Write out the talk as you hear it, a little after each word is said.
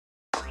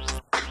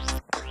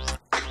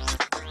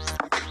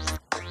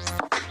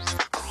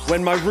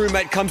When my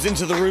roommate comes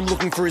into the room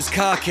looking for his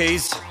car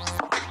keys,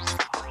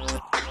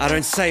 I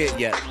don't say it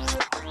yet.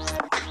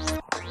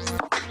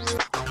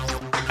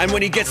 And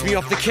when he gets me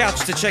off the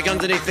couch to check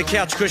underneath the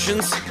couch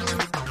cushions,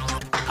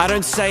 I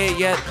don't say it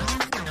yet.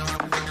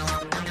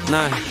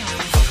 No.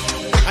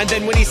 And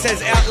then when he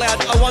says out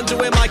loud, I wonder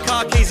where my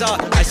car keys are,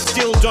 I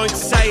still don't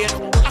say it.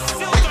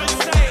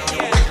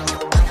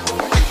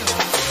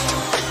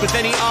 But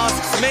then he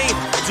asks me,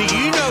 do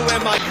you know where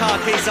my car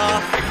keys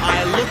are?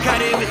 I look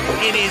at him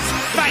in his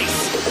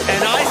face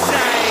and I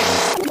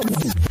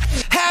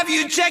say, have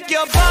you checked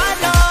your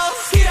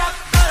vitals?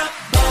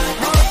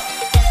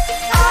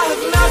 I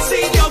have not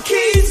seen your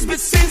keys, but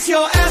since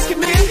you're asking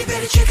me, you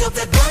better check out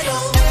that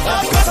vital.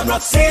 Because I'm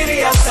not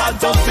serious, I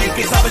don't think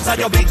it's up inside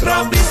your big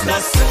brown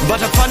business.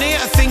 But a funny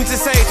thing to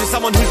say to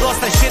someone who's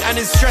lost their shit and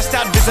is stressed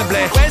out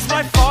visibly. Where's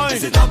my phone?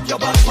 Is it up your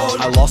butthole?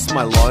 I lost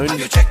my loan. Have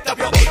you checked up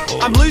your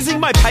butthole? I'm losing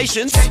my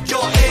patience.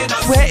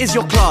 Where is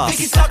your class?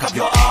 Stuck up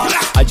your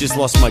ass. I just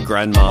lost my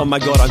grandma. Oh my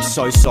god, I'm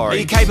so sorry. Are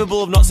you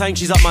capable of not saying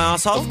she's up my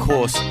asshole? Of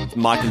course,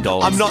 my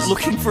condolences. I'm not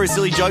looking for a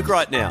silly joke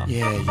right now.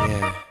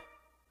 Yeah.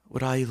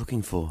 What are you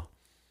looking for?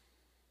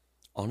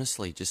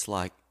 Honestly, just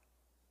like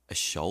a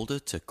shoulder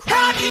to cry.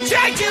 Have you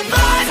checked your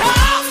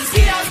butthole?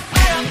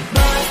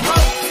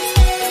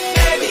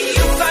 Maybe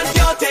you found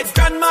your dead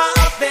grandma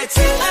up there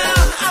too.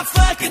 I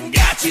fucking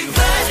got you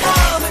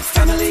butthole. My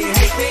family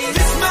hate me.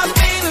 This must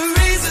be the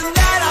reason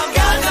that I've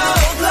got no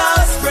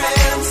close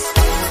friends.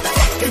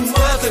 Fucking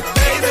worth it,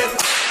 baby.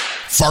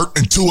 Fart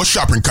into a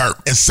shopping cart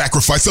and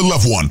sacrifice a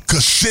loved one,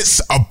 cause shit's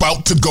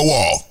about to go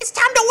off. It's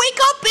time to wake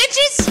up,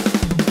 bitches!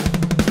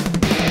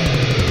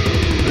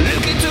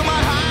 Look into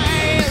my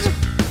eyes.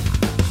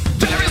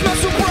 There is no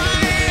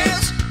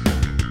surprise.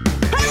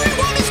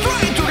 Everyone is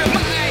trying to get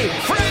my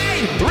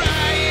fried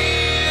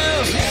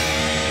rice.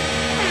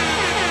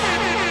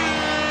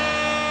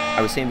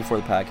 I was saying before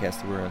the podcast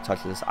that we were going to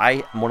touch this.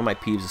 One of my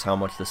peeves is how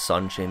much the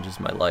sun changes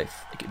my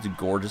life. Like, it's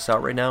gorgeous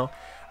out right now.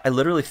 I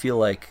literally feel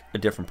like a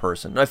different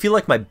person. I feel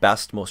like my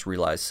best, most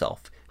realized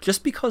self.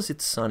 Just because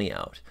it's sunny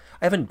out.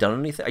 I haven't done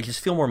anything. I just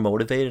feel more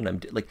motivated. And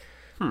I'm like...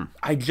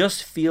 I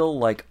just feel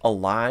like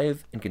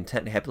alive and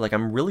content and happy. Like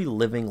I'm really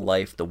living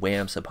life the way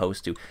I'm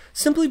supposed to.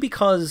 Simply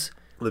because...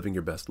 Living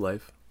your best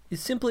life?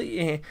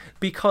 Simply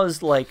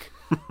because, like,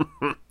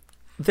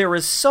 there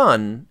is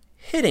sun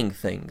hitting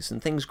things and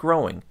things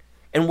growing.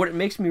 And what it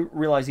makes me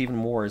realize even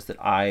more is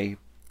that I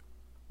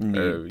need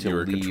to leave. You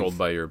were controlled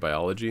by your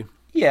biology?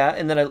 Yeah,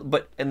 and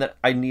that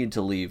I need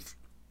to leave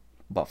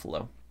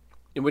Buffalo.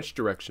 In which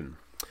direction?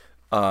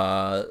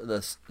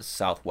 The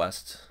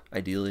southwest,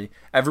 ideally.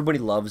 Everybody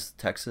loves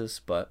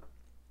Texas, but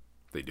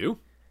they do.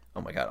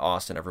 Oh my God,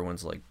 Austin!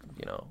 Everyone's like,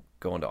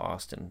 going to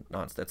Austin.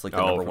 No, that's like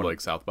the number one. For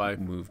like South by.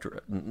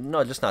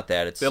 No, just not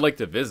that. They like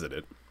to visit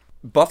it.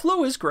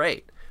 Buffalo is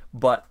great,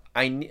 but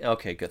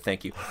okay, good,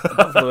 thank you.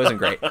 Buffalo isn't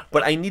great,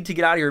 but I need to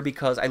get out of here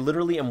because I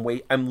literally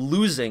I'm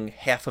losing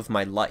half of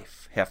my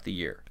life, half the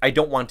year. I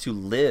don't want to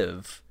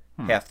live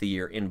half the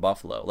year in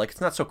Buffalo. Like,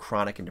 it's not so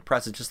chronic and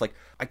depressed. It's just like,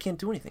 I can't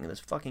do anything in this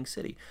fucking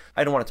city.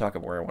 I don't want to talk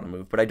about where I want to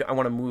move, but I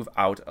want to move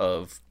out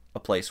of a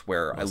place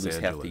where I lose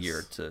half the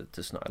year to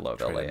snow. I love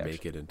LA. To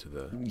make it into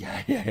the...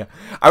 Yeah.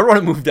 I want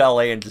to move to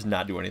LA and just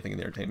not do anything in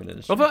the entertainment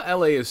industry. Well,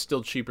 LA is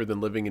still cheaper than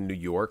living in New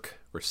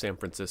York or San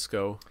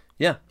Francisco.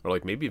 Yeah. Or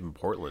like maybe even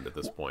Portland at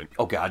this point.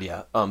 Oh God,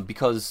 yeah.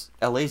 Because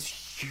LA's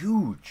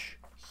huge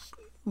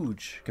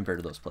compared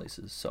to those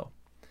places. So,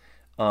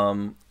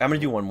 I'm gonna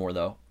do one more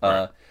though.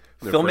 Right.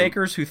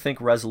 Filmmakers who think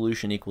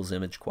resolution equals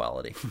image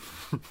quality.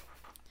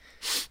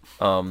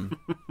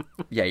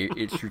 Yeah,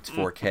 it shoots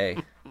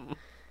 4K.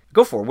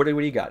 Go for it. What do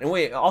you got? And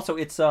wait, also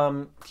it's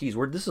geez,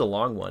 this is a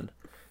long one.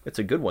 It's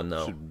a good one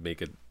though. Should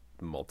make it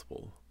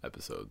multiple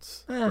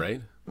episodes,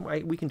 right?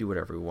 We can do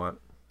whatever we want.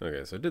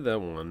 Okay, so I did that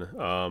one.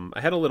 I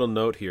had a little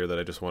note here that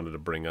I just wanted to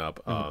bring up.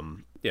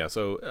 Yeah,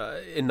 so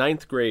in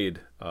 9th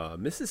grade,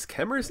 Mrs.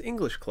 Kemmer's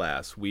English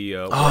class, we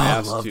were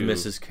asked I love to...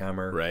 Mrs.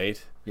 Kemmer.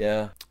 Right?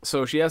 Yeah.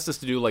 So she asked us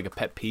to do like a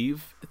pet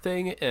peeve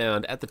thing,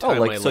 and at the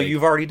time so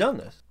you've already done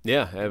this?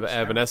 Yeah, I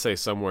have an essay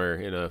somewhere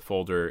in a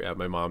folder at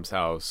my mom's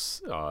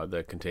house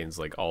that contains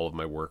like all of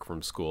my work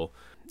from school.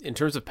 In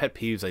terms of pet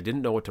peeves, I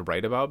didn't know what to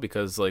write about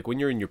because like when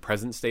you're in your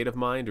present state of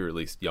mind, or at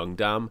least young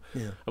dumb,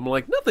 I'm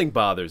like, nothing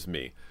bothers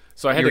me.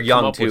 So I had to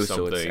come up with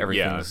something. So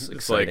everything's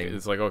exciting.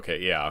 It's like, okay,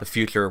 yeah. The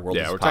future world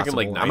is we're possible.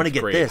 talking like I'm going to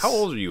get grade. this. How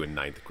old are you in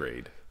 9th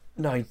grade?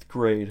 9th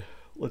grade.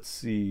 Let's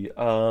see.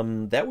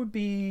 That would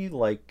be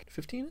like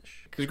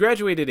 15-ish? Because you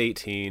graduated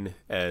 18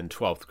 and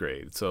 12th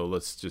grade, so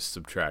let's just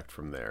subtract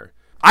from there.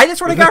 That's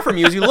what I got from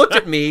you is you looked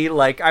at me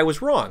like I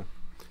was wrong.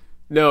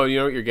 No, you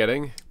know what you're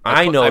getting?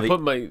 I know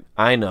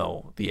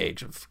the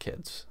age of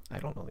kids. I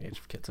don't know the age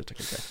of kids. I took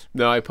a guess.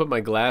 No, I put my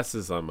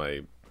glasses on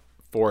my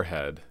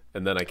forehead,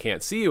 and then I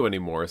can't see you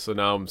anymore, so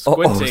now I'm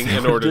squinting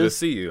in order to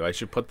see you. I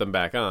should put them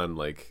back on,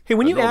 like, hey,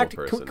 when you act,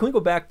 person. Can we go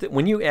back to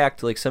when you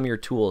act like some of your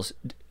tools?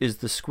 Is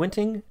the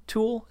squinting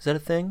tool, is that a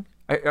thing?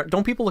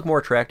 Don't people look more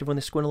attractive when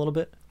they squint a little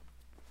bit?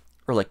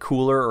 Or like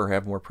cooler or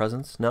have more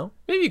presence? No?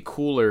 Maybe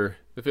cooler.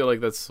 I feel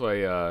like that's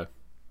why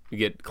You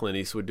get Clint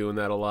Eastwood doing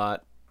that a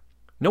lot.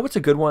 Know what's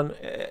a good one?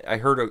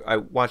 I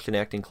watched an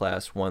acting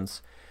class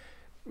once.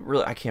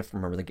 Really, I can't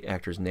remember the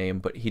actor's name,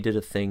 but he did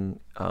a thing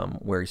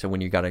where he said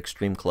when you got an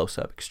extreme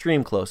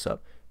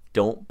close-up,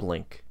 don't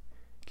blink.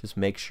 Just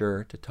make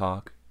sure to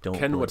talk. Don't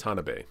Ken blink.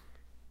 Watanabe.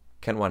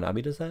 Ken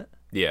Watanabe does that?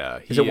 Yeah.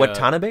 Is it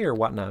Watanabe or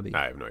Watanabe?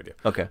 I have no idea.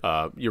 Okay.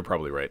 You're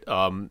probably right.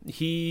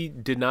 He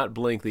did not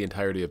blink the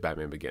entirety of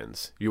Batman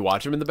Begins. You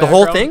watch him in the The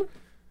background. whole thing?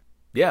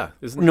 Yeah.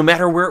 No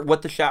matter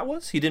what the shot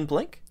was, he didn't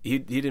blink? He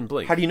didn't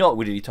blink. How do you know?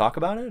 Did he talk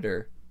about it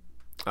or?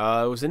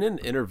 It was in an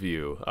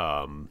interview.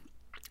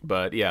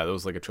 But yeah, that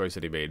was like a choice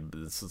that he made.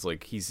 This is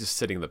like he's just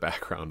sitting in the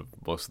background of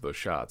most of those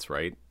shots,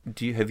 right?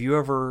 Have you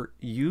ever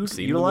Seen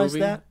the utilized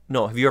movie? that?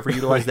 No. Have you ever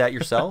utilized that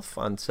yourself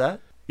on set?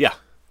 Yeah.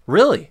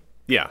 Really?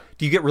 Yeah.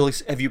 Do you get really?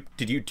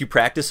 Do you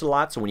practice a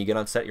lot? So when you get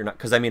on set, you're not.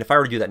 Because I mean, if I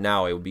were to do that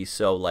now, it would be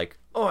so like,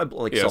 I'm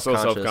like Yeah, so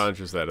self-conscious.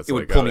 self-conscious that it's it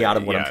like, would pull me out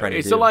of what I'm yeah, trying to do.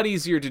 It's a lot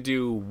easier to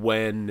do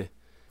when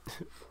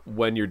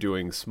you're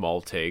doing small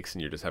takes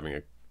and you're just having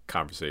a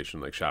conversation,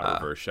 like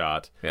shot reverse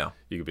shot. Yeah.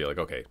 You could be like,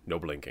 okay, no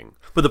blinking.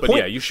 But the point,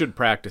 yeah, you should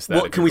practice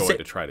that if you're going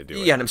to try to do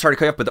it. Yeah, and I'm sorry to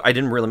cut you off, but I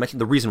didn't really mention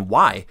the reason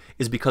why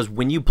is because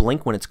when you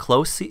blink when it's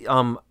close. See,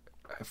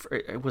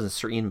 it wasn't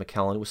Sir Ian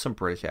McKellen. It was some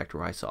British actor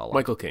who I saw.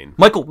 Michael Caine.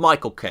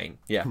 Michael Caine.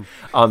 Yeah.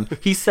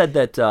 He said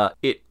that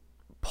it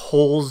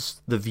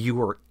pulls the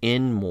viewer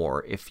in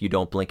more if you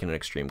don't blink in an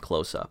extreme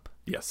close up.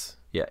 Yes.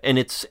 Yeah, and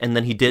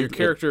then he did. Your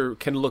character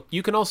can look.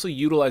 You can also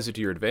utilize it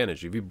to your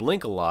advantage. If you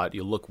blink a lot,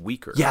 you look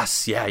weaker.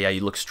 Yes, yeah.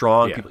 You look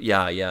strong. Yeah. People,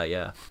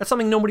 yeah. That's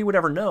something nobody would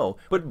ever know.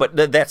 But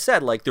that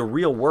said, like the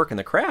real work and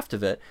the craft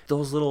of it,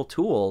 those little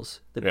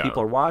tools that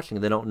people are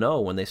watching, they don't know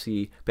when they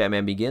see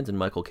Batman Begins and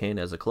Michael Caine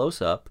as a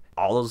close-up.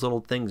 All those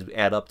little things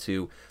add up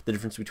to the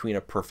difference between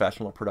a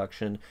professional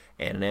production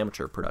and an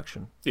amateur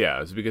production. Yeah,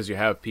 it's because you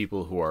have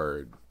people who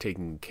are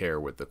taking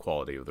care with the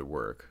quality of their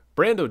work.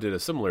 Brando did a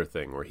similar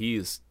thing where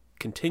he's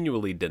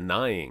continually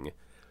denying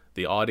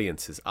the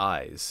audience's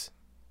eyes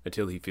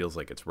until he feels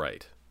like it's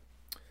right.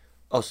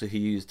 Oh, so he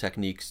used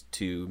techniques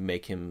to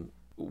make him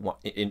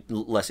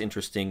less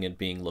interesting and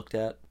being looked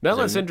at? Not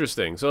less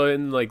interesting. So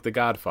in like The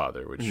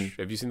Godfather, which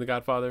have you seen The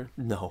Godfather?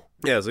 No.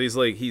 Yeah, so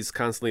he's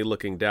constantly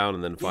looking down,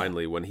 and then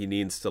finally when he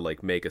needs to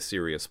like make a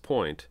serious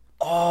point,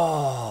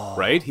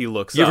 right, he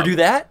looks You up. ever do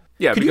that?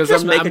 Yeah, Could because you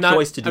just I'm make not, a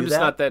choice to do I'm just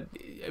that? not that.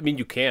 I mean,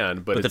 you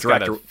can, but the it's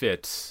gotta director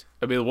fit.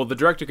 I mean, well, the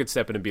director could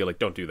step in and be like,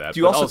 "Don't do that." Do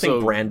you but also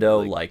think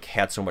Brando like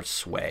had so much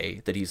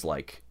sway that he's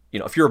like,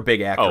 if you're a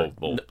big actor,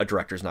 a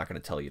director's not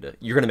going to tell you to.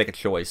 You're going to make a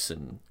choice,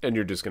 and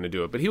you're just going to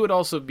do it. But he would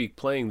also be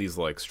playing these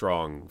like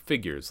strong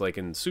figures, like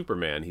in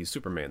Superman. He's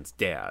Superman's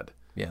dad.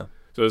 yeah.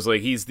 So it's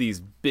like he's these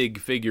big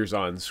figures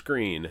on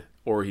screen,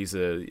 or he's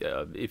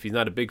if he's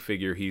not a big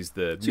figure, he's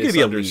the So you gotta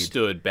be a lead.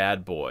 misunderstood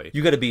bad boy.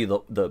 You got to be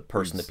the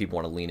person that people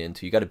want to lean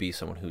into. You got to be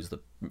someone who's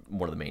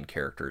one of the main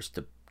characters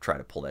to try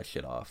to pull that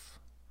shit off.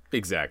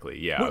 Exactly.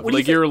 Yeah. What do you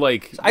like think? you're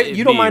like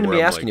You don't mind where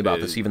me I'm asking like about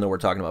this, even though we're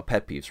talking about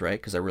pet peeves, right?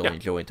 Because I really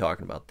enjoy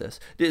talking about this.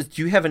 Do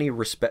you have any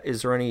respect?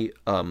 Is there any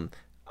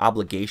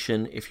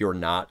obligation if you're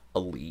not a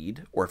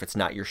lead or if it's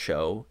not your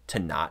show to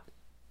not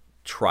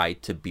try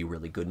to be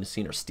really good in a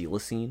scene or steal a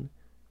scene?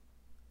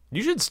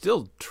 You should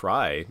still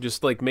try.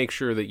 Just like make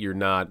sure that you're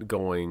not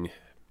trying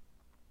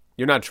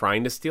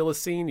to steal a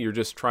scene. You're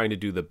just trying to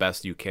do the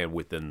best you can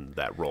within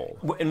that role.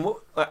 And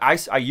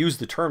I use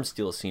the term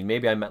steal a scene.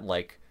 Maybe I meant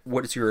like,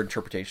 what is your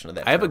interpretation of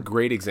that I have a term?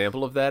 great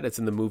example of that. It's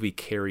in the movie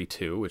Carrie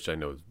 2, which I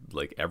know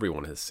like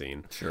everyone has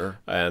seen. Sure.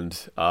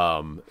 And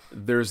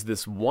there's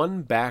this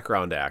one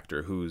background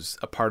actor who's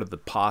a part of the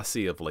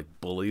posse of like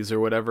bullies or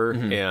whatever,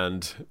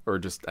 or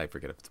just I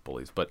forget if it's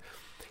bullies, but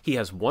he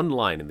has one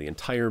line in the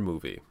entire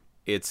movie.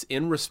 It's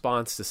in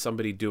response to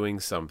somebody doing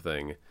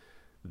something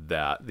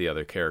that the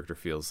other character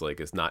feels like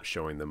is not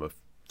showing them a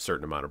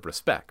certain amount of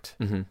respect.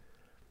 Mm-hmm.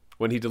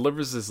 When he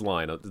delivers his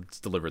line, it's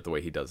delivered the way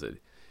he does it.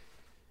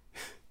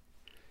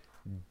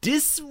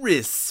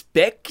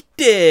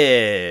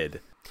 Disrespected.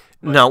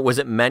 Now, was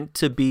it meant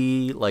to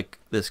be like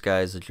this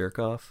guy's a jerk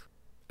off?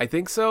 I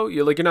think so.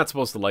 You're not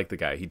supposed to like the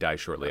guy. He dies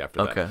shortly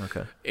after that.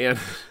 Okay. And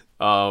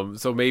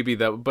so maybe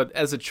that, but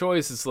as a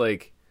choice, it's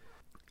like,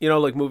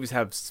 like movies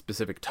have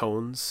specific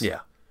tones. Yeah.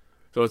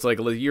 So it's like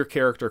your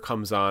character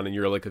comes on and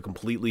you're like a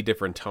completely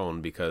different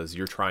tone because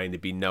you're trying to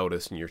be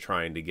noticed and you're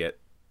trying to get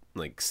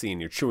like seen.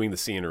 You're chewing the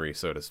scenery,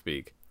 so to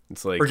speak.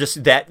 It's like, Or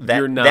just that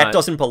you're not, that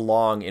doesn't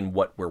belong in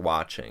what we're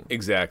watching.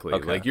 Exactly.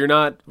 Okay. Like you're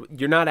not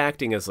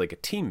acting as like a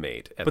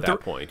teammate at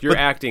that point. You're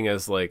acting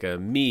as like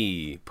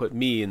put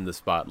me in the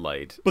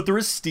spotlight. But there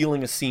is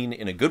stealing a scene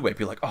in a good way.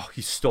 Be like, oh,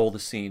 he stole the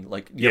scene.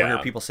 Like, you ever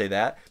hear people say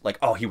that? Like,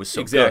 oh, he was so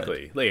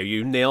Exactly. good. Like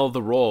you nail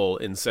the role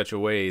in such a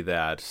way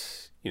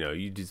that,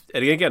 you just,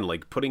 and again,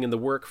 like putting in the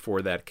work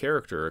for that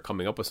character,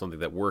 coming up with something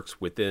that works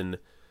within,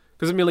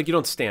 because I mean, like you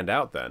don't stand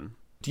out then.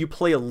 Do you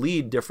play a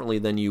lead differently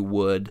than you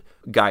would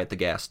a guy at the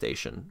gas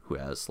station who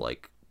has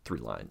like 3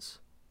 lines?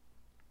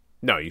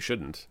 No, you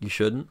shouldn't. You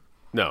shouldn't?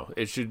 No,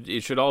 it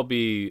should all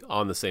be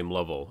on the same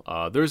level.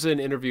 There's an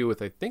interview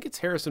with, I think it's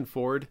Harrison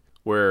Ford,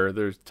 where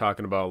they're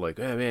talking about like,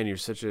 oh, man, you're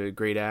such a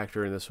great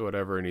actor and this or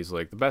whatever. And he's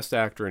like, the best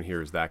actor in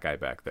here is that guy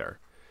back there.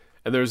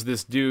 And there's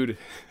this dude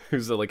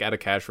who's like at a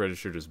cash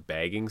register just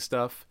bagging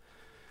stuff.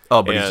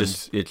 Oh, but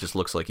it just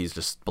looks like he's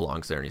just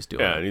belongs there and he's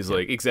doing it. Yeah, and he's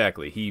like,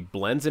 exactly. He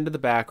blends into the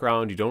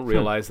background. You don't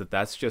realize that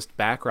that's just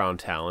background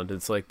talent.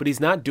 It's like, but he's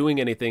not doing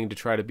anything to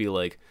try to be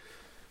like,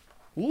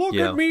 look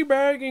at me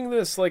bagging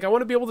this. Like, I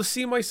want to be able to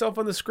see myself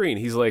on the screen.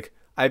 He's like,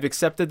 I've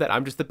accepted that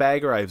I'm just the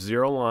bagger. I have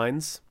 0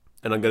 lines,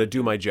 and I'm going to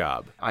do my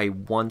job. I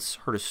once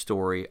heard a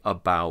story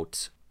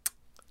about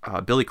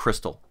Billy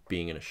Crystal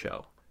being in a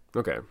show.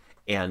 Okay.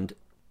 And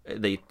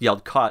they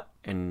yelled cut,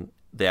 and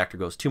the actor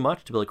goes, too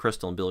much to Billy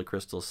Crystal, and Billy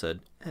Crystal said,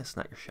 it's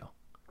not your show.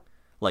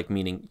 Like,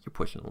 meaning you're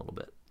pushing a little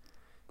bit.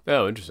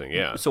 Oh, interesting,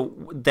 yeah.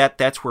 So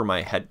that's where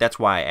my head, that's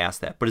why I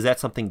asked that. But is that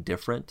something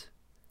different?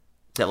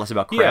 Is that less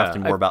about craft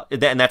and more about,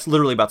 and that's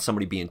literally about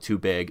somebody being too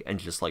big and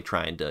just like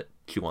trying to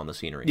chew on the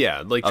scenery?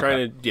 Yeah, like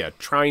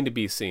trying to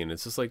be seen.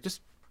 It's just like,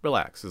 just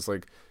relax. It's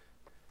like,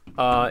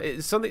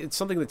 it's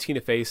something that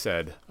Tina Fey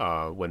said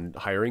when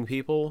hiring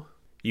people.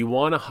 You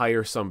want to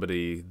hire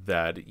somebody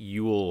that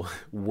you will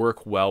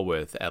work well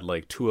with at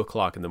like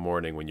 2:00 in the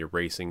morning when you're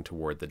racing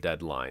toward the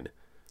deadline.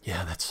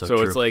 Yeah, that's so true.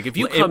 So it's like if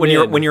you come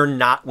when you're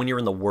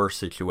in the worst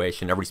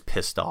situation, everybody's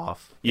pissed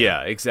off.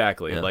 Yeah,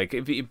 exactly. Yeah. Like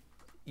if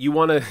you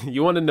want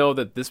to know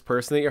that this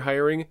person that you're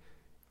hiring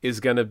is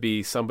going to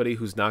be somebody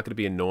who's not going to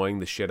be annoying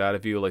the shit out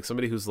of you, like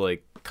somebody who's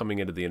like coming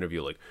into the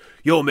interview like,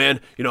 yo man,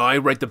 I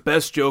write the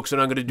best jokes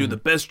and I'm going to do the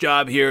best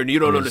job here and you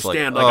don't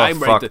understand. Like, I'm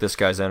fuck this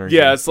guy's energy.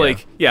 Yeah, it's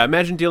like,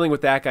 imagine dealing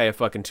with that guy at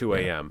fucking 2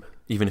 a.m.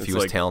 Even if he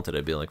was talented,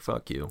 I'd be like,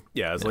 fuck you.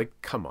 Yeah, it's like,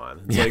 come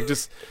on. It's like,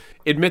 just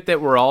admit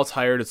that we're all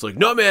tired. It's like,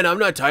 no man, I'm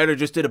not tired. I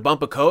just did a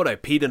bump of coke. I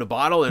peed in a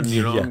bottle and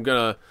I'm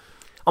going to...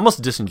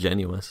 Almost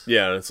disingenuous.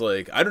 Yeah, and it's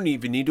like, I don't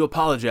even need to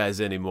apologize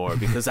anymore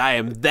because I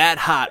am that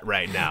hot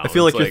right now. I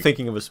feel like you're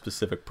thinking of a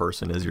specific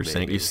person as you're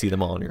saying. You see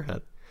them all in your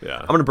head. Yeah.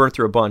 I'm going to burn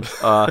through a bunch.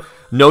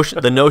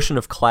 The notion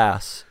of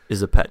class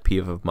is a pet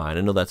peeve of mine.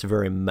 I know that's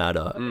very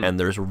meta, and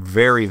there's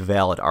very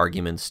valid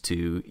arguments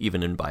to,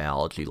 even in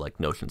biology, like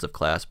notions of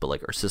class, but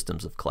like our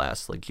systems of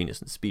class, like genus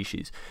and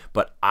species.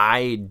 But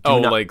I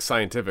do not... like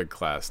scientific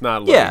class,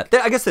 not like... Yeah,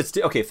 I guess that's...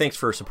 Okay, thanks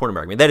for supporting my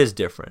argument. That is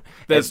different.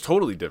 That's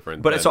totally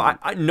different. But so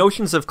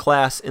notions of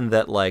class in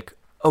that, like,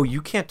 oh,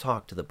 you can't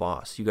talk to the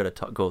boss. You got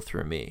to go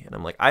through me. And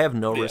I'm like, I have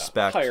no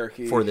respect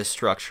hierarchy for this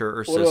structure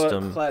or what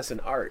system. About class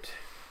in art?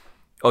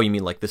 Oh, you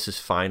mean like this is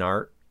fine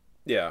art?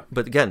 Yeah.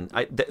 But again,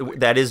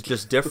 that is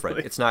just different.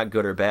 It's not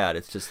good or bad.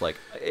 It's just like,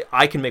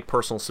 I can make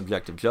personal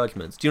subjective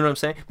judgments. Do you know what I'm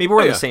saying? Maybe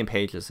we're on the same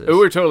page as this.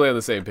 We're totally on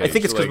the same page. I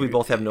think it's because we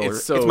both have no...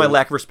 It's my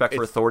lack of respect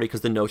for authority because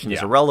the notion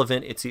is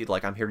irrelevant. It's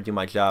like, I'm here to do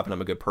my job and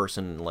I'm a good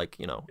person. Like,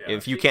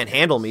 if you can't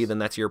handle me, then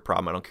that's your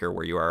problem. I don't care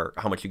where you are,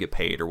 how much you get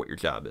paid, or what your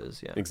job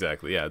is. Yeah.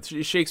 Exactly, yeah.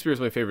 Shakespeare's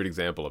my favorite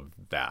example of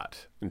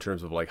that in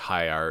terms of like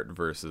high art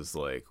versus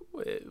like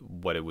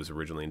what it was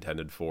originally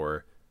intended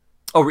for.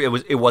 Oh,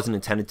 it wasn't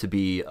intended to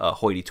be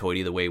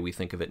hoity-toity the way we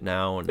think of it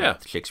now, and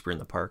Shakespeare in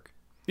the Park.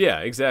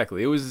 Yeah,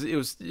 exactly. It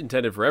was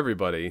intended for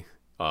everybody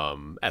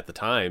at the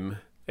time,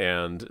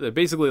 and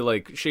basically,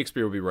 like,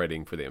 Shakespeare would be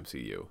writing for the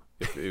MCU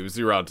if it was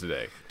around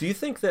today. Do you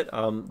think that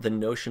the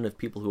notion of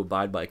people who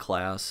abide by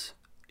class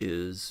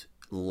is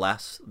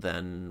less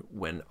than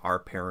when our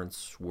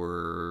parents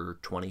were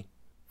 20? I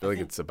feel like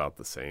it's about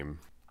the same.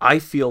 I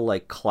feel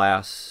like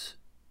class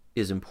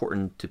is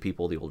important to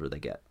people the older they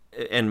get.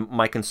 And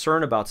my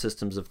concern about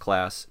systems of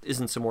class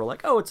isn't so more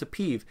like, oh, it's a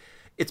peeve.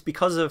 It's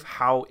because of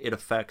how it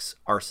affects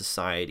our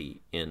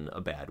society in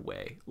a bad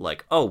way.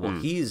 Like, oh,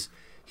 well, he's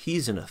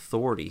an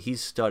authority.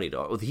 He's studied.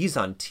 Oh, he's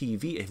on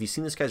TV. Have you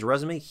seen this guy's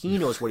resume? He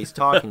knows what he's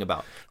talking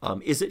about.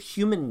 Is it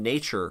human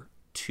nature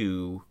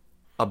to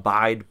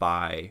abide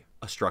by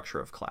a structure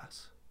of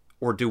class?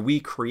 Or do we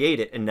create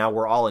it and now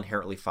we're all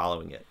inherently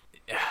following it?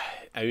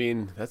 I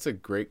mean, that's a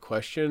great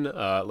question.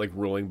 Like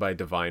ruling by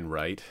divine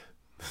right.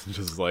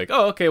 Just like,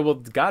 oh, okay, well,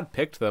 God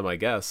picked them, I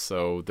guess,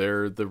 so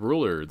they're the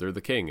ruler, they're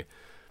the king.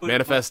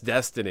 Manifest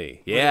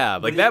destiny. Yeah,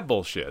 like that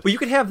bullshit. Well, you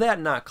could have that,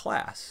 not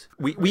class.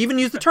 We even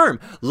use the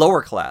term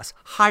lower class,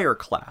 higher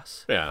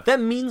class. Yeah.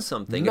 That means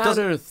something. Not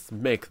earth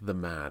make the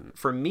man.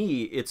 For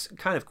me, it's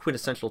kind of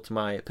quintessential to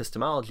my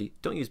epistemology.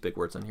 Don't use big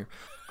words on here.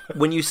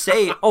 When you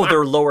say, oh,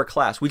 they're lower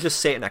class, we just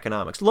say it in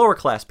economics. Lower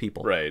class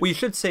people. Right. What you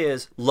should say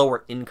is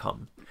lower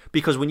income.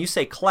 Because when you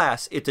say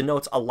class, it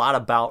denotes a lot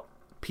about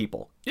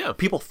people. Yeah.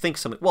 People think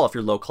something, well, if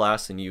you're low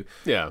class and you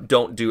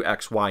don't do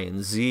X, Y,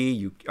 and Z,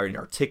 you are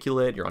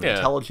inarticulate, you're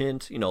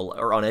unintelligent,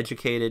 or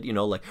uneducated,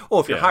 like, oh,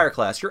 if you're higher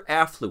class, you're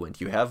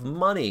affluent, you have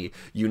money,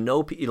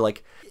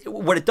 like,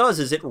 what it does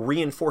is it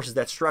reinforces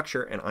that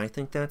structure, and I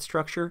think that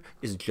structure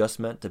is just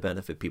meant to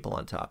benefit people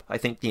on top. I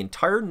think the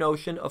entire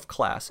notion of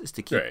class is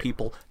to keep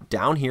people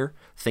down here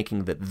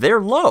thinking that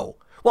they're low.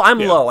 Well, I'm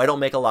low, I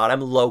don't make a lot,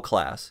 I'm low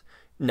class.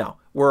 No,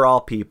 we're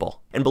all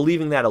people. And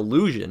believing that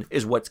illusion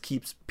is what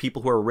keeps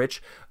people who are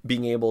rich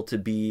being able to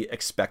be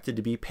expected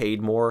to be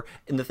paid more.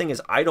 And the thing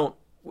is, I don't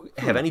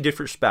have any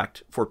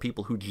disrespect for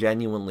people who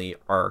genuinely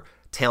are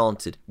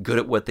talented, good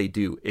at what they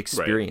do,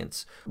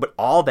 experience. But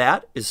all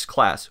that is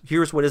class.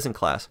 Here's what isn't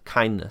class: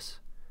 kindness.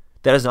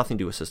 That has nothing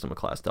to do with system of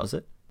class, does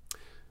it?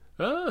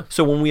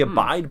 So when we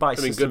abide by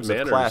systems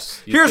of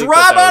class, here's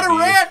Rob on a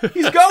rant.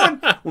 He's going.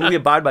 When we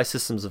abide by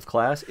systems of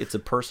class, it's a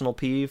personal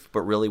peeve,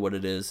 but really what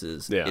it is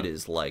it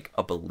is like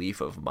a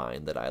belief of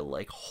mine that I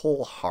like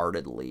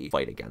wholeheartedly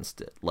fight against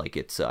it. Like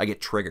it's I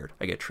get triggered.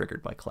 I get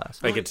triggered by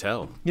class. I can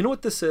tell. You know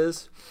what this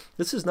is?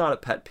 This is not a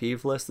pet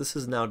peeve list. This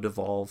has now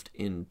devolved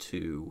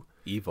into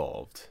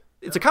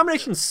It's a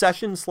combination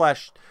session /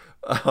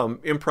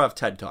 improv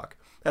TED Talk.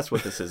 That's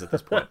what this is at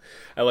this point.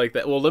 I like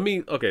that. Well, let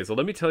me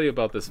tell you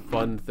about this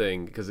fun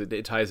thing, because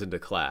it ties into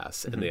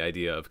class and the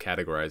idea of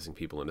categorizing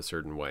people in a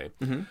certain way.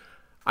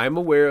 I'm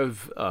aware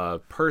of a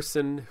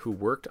person who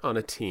worked on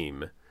a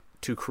team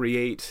to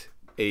create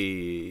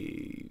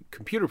a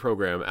computer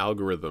program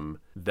algorithm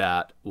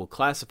that will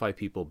classify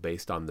people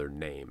based on their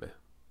name,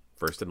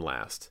 first and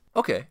last.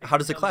 Okay. How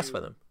does it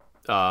classify them?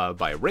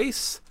 By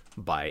race,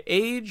 by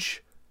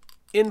age,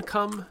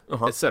 income,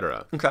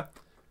 etc. Okay.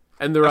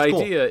 And their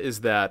idea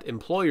is that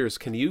employers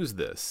can use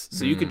this.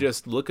 So you can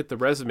just look at the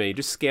resume,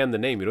 just scan the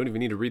name. You don't even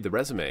need to read the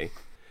resume.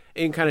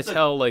 And kind of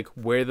tell, like,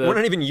 where the... We're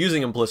not even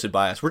using implicit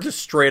bias. We're just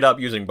straight up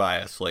using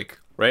bias.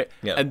 Like, right?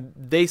 Yeah. And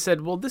they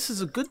said, well, this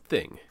is a good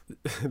thing.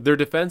 Their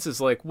defense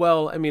is like,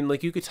 well, I mean,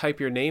 like, you could type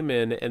your name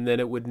in and then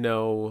it would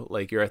know,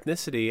 like, your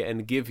ethnicity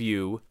and give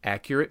you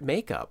accurate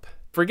makeup.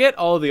 Forget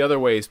all the other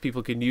ways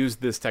people can use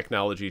this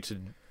technology to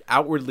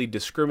outwardly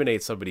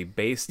discriminate somebody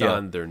based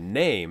on their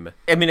name.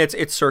 I mean,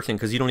 it's searching,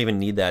 because you don't even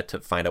need that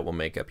to find out what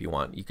makeup you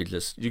want. You could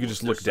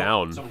just look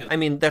down. I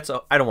mean,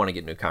 I don't want to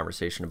get into a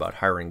conversation about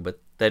hiring, but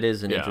that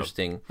is an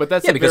interesting. But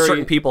that's because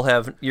certain people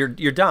have you're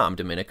Dom,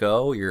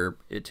 Domenico, you're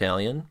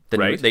Italian.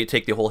 Then they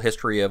take the whole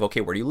history of,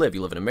 okay, where do you live?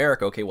 You live in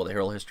America. Okay, well, the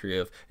whole history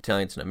of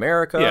Italians in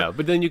America. Yeah,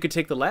 but then you could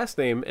take the last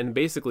name and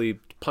basically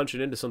punch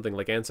it into something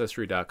like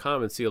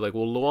Ancestry.com and see, like,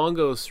 well,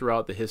 Luongos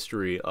throughout the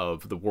history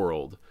of the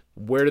world,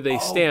 where do they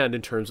stand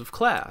in terms of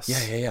class?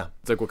 Yeah.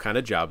 It's like, what kind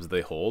of jobs do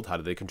they hold? How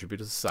do they contribute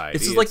to society?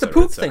 This is like the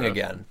poop thing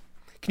again.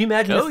 Can you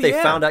imagine if they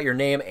found out your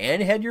name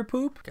and had your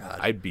poop? God,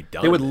 I'd be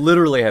done. They would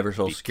literally have your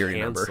social security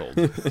canceled.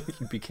 number.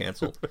 You'd be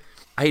canceled.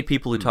 I hate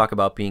people who talk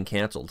about being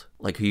canceled,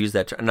 like who use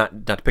that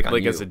not to pick on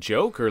like you. As a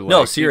joke, or like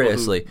no,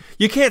 seriously.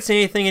 You can't say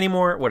anything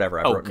anymore. Whatever.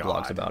 I've written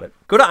blogs about it.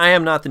 Go to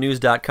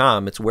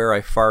IamNotTheNews.com. It's where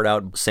I fart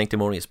out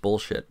sanctimonious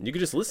bullshit. You can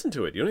just listen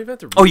to it. You don't even have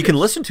to read you can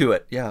listen to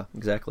it. Yeah,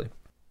 exactly.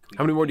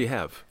 How many more do you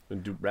have?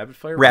 Do rapid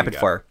fire? Rapid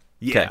fire.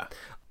 Yeah. Okay.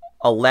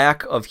 A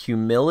lack of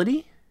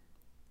humility.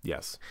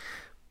 Yes.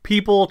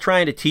 People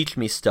trying to teach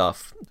me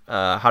stuff,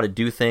 how to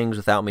do things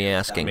without me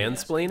asking.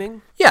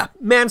 Mansplaining? Yeah,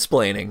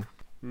 mansplaining.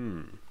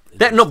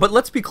 But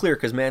let's be clear,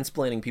 because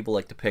mansplaining people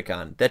like to pick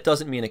on. That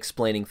doesn't mean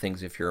explaining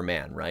things if you're a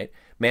man, right?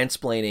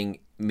 Mansplaining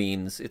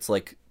means it's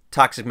like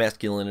toxic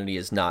masculinity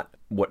is not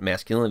what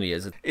masculinity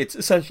is. It's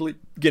essentially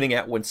getting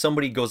at when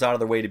somebody goes out of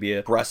their way to be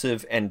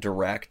aggressive and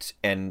direct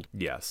and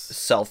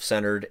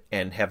self-centered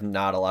and have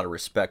not a lot of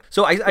respect.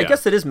 So I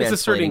guess that is mansplaining. It's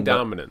asserting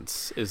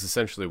dominance is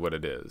essentially what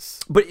it is.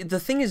 But the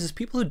thing is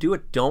people who do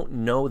it don't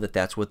know that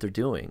that's what they're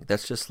doing.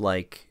 That's just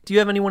like, do you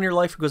have anyone in your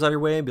life who goes out of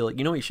your way and be like,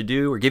 you know what you should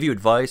do, or give you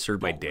advice? Or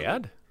my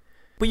dad?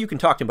 But you can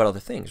talk to him about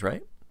other things,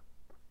 right?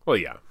 Well,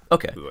 yeah.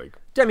 Okay. Like,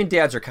 I mean,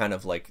 dads are kind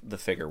of like the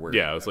figure where...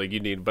 Yeah, it's like you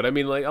need... But I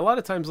mean, like, a lot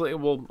of times, like,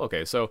 well,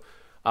 okay, so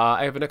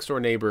I have a next-door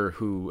neighbor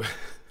who,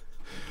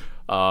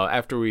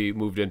 after we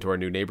moved into our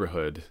new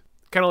neighborhood,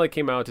 kind of, like,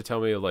 came out to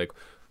tell me, like,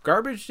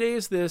 garbage day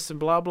is this and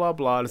blah, blah,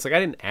 blah. And it's like, I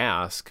didn't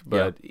ask,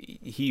 but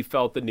he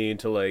felt the need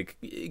to, like,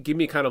 give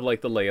me kind of,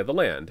 like, the lay of the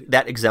land.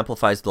 That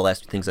exemplifies the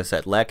last two things I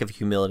said. Lack of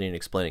humility and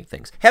explaining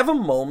things. Have a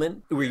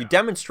moment where you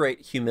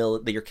demonstrate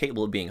humility, that you're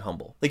capable of being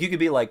humble. Like, you could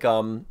be like,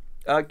 can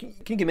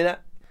you give me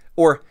that?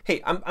 Or,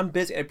 hey, I'm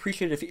busy. I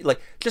appreciate it if you, like,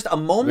 just a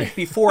moment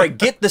before I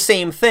get the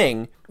same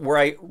thing where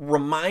I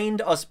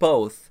remind us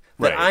both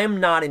that I'm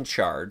not in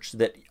charge,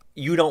 that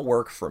you don't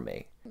work for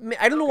me.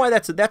 I don't know why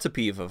that's a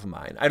peeve of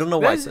mine. I don't know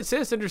why.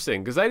 It's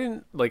interesting, because I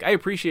didn't, like, I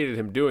appreciated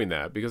him doing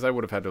that, because I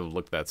would have had to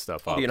look that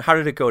stuff up. How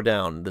did it go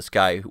down, this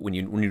guy, when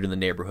you were in the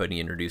neighborhood and he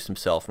introduced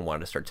himself and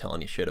wanted to start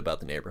telling you shit about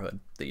the neighborhood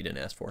that you didn't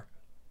ask for?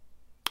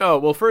 Oh,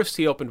 well, first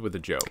he opened with a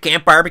joke.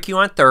 Can't barbecue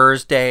on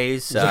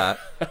Thursdays.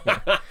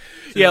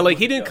 Yeah, like,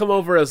 he didn't come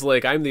over as,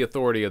 like, I'm the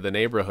authority of the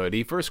neighborhood.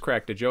 He first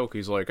cracked a joke.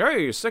 He's like,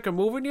 hey, you sick of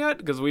moving yet?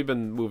 Because we've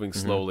been moving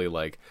slowly,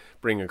 like,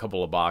 bringing a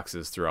couple of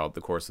boxes throughout the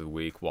course of the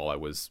week while I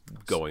was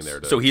going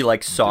there. So he,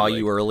 like, saw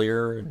you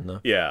earlier?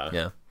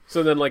 Yeah.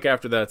 So then, like,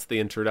 after that's the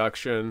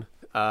introduction.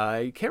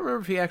 I can't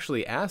remember if he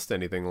actually asked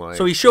anything like...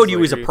 So he showed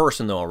you as a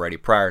person, though, already,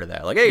 prior to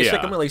that. Like, hey,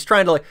 sick of me. Like, he's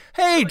trying to, like,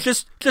 hey,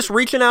 just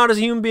reaching out as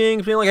a human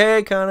being, being like,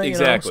 hey, kind of,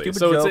 exactly. Stupid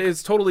So joke.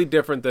 It's totally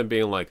different than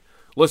being like,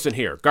 listen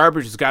here,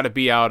 garbage has got to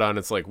be out on.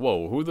 It's like,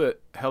 whoa, who the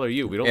hell are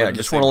you? We don't live in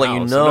the same want to let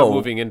you house. know, I'm not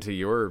moving into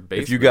your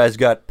basement. If you guys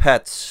got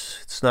pets,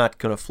 it's not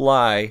gonna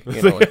fly.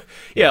 Like,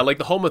 like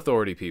the home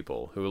authority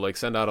people who, like,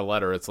 send out a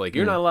letter. It's like,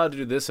 you're not allowed to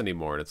do this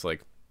anymore, and it's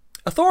like,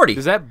 authority.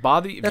 Does that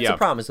bother you? That's the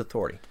problem, is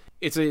authority.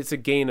 it's a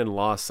gain and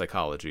loss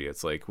psychology.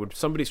 It's like when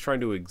somebody's trying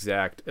to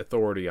exact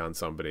authority on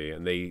somebody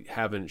and they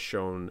haven't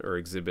shown or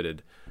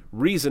exhibited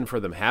reason for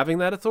them having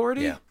that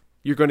authority,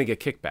 you're going to get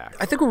kickback.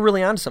 I think we're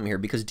really on to something here,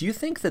 because do you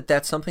think that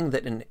that's something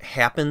that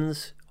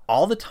happens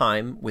all the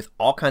time with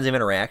all kinds of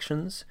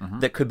interactions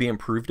that could be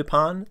improved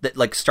upon, that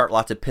like start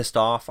lots of pissed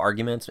off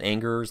arguments,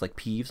 angers, like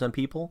peeves on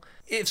people?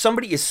 If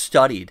somebody is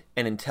studied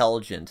and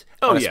intelligent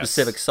on a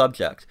specific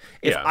subject,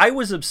 if I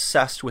was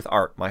obsessed with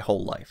art my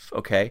whole life,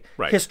 okay,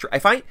 history,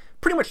 if I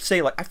pretty much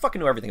say like I fucking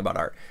know everything about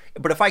art,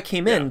 but if I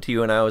came in to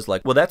you and I was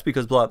like, well, that's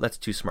because blah, that's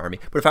too smarmy.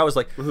 But if I was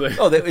like,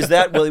 oh, is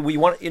that well, we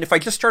want? And if I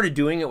just started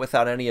doing it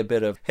without any a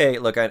bit of, hey,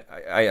 look, I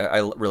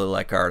really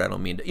like art. I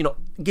don't mean to,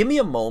 give me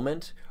a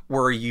moment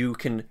where you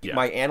can,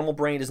 my animal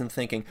brain isn't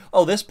thinking,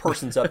 oh, this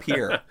person's up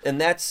here. And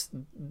that's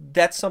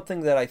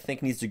something that I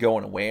think needs to go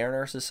away in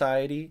our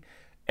society.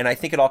 And I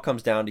think it all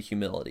comes down to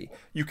humility.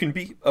 You can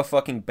be a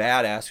fucking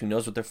badass who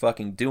knows what they're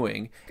fucking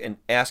doing and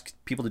ask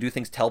people to do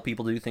things, tell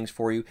people to do things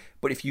for you.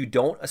 But if you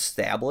don't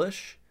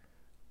establish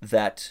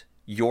that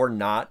you're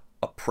not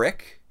a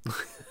prick,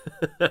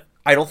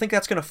 I don't think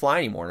that's going to fly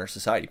anymore in our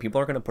society. People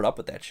aren't going to put up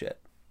with that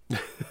shit.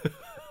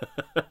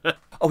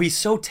 Oh, he's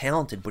so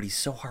talented, but he's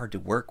so hard to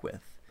work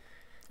with.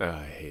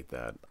 I hate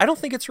that. I don't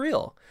think it's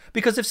real.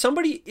 Because if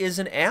somebody is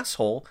an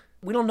asshole,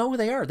 we don't know who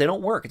they are. They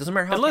don't work. It doesn't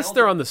matter how Unless talented.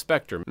 they're on the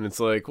spectrum. And it's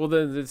like, well,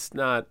 then it's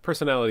not...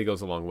 Personality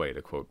goes a long way,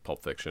 to quote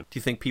Pulp Fiction. Do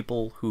you think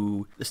people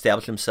who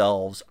establish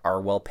themselves,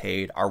 are well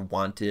paid, are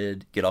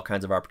wanted, get all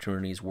kinds of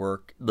opportunities,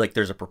 work, like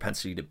there's a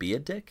propensity to be a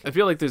dick? I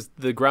feel like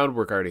the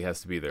groundwork already has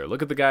to be there.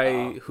 Look at the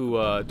guy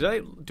who...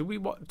 Did we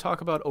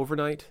talk about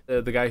Overnight?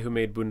 The guy who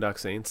made Boondock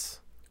Saints?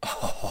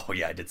 Oh,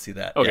 yeah, I did see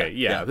that. Okay,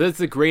 yeah. That's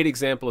a great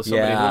example of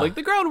somebody who, like,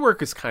 the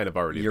groundwork is kind of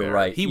already there. You're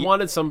right. He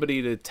wanted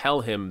somebody to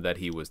tell him that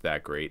he was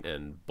that great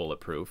and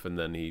bulletproof, and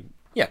then he...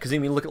 Yeah, because, I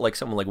mean, look at, like,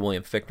 someone like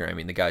William Fichtner. I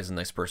mean, the guy's the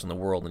nicest person in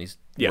the world, and he's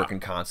working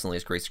constantly,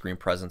 has great screen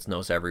presence,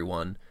 knows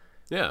everyone.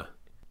 Yeah.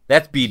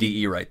 That's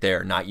BDE right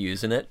there, not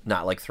using it,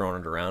 not, like, throng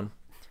it around.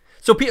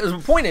 So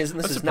the point is, and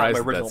this is not my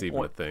original that's even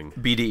point. a thing.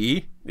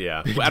 BDE?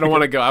 Yeah. I don't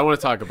want to go. I want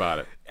to talk about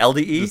it.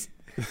 LDE?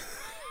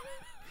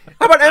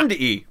 How about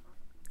MDE?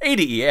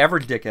 ADE,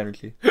 average dick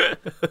energy. Yeah,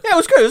 it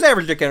was good. It was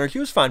average dick energy.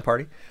 It was a fine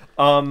party.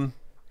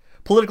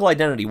 Political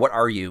identity. What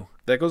are you?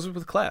 That goes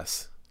with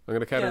class. I'm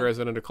going to categorize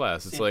it under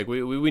class. It's like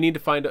we need to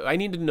find... I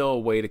need to know a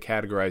way to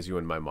categorize you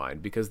in my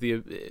mind, because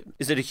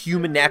Is it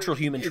a natural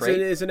human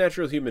trait? It's a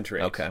natural human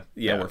trait. Okay.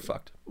 Yeah. Then we're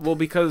fucked. Well,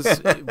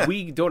 because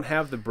we don't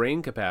have the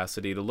brain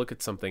capacity to look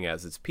at something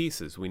as its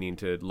pieces. We need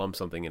to lump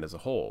something in as a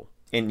whole.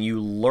 And you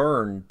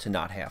learn to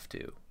not have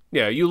to.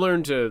 Yeah, you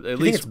learn to at Do you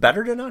least... think it's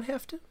better to not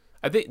have to?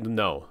 I think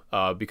no,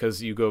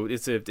 because you go.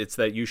 It's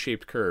that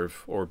U-shaped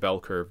curve or bell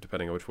curve,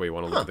 depending on which way you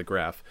want to look at the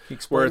graph.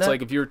 Where it's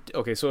like if you're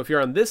so if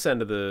you're on this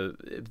end of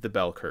the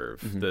bell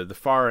curve, the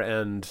far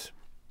end,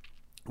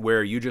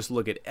 where you just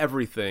look at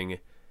everything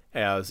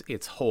as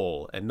its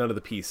whole and none of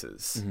the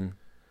pieces,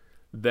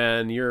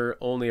 then you're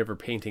only ever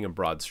painting in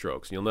broad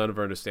strokes. And you'll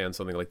never understand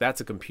something like that's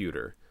a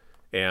computer.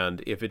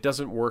 And if it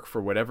doesn't work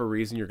for whatever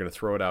reason, you're going to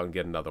throw it out and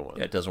get another one.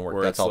 Yeah, it doesn't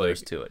work. That's all there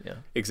is to it. Yeah,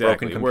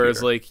 exactly.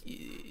 Whereas, like,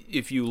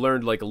 if you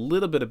learned like a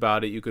little bit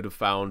about it, you could have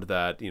found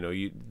that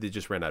they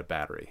just ran out of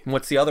battery. And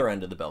what's the other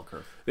end of the bell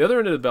curve? The other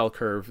end of the bell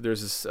curve,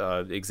 there's this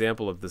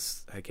example of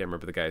this. I can't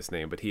remember the guy's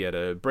name, but he had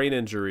a brain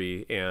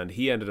injury, and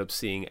he ended up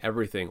seeing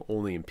everything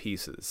only in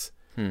pieces.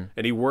 And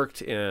he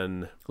worked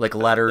in like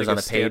letters like on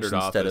a page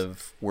instead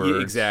of words.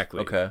 Yeah,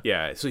 exactly. Okay.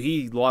 Yeah. So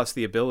he lost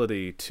the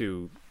ability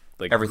to.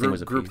 Like everything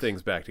was a group piece.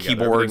 Things back together.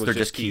 Keyboards, they're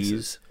just keys.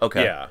 Pieces.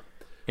 Okay, yeah,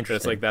 interesting. And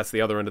it's like that's the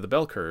other end of the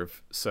bell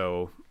curve.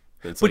 So,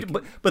 it's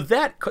but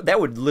that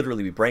would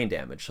literally be brain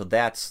damage. So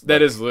that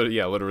is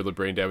literally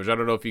brain damage. I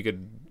don't know if you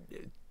could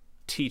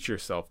teach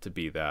yourself to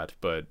be that,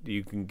 but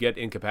you can get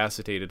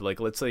incapacitated. Like,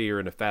 let's say you're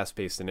in a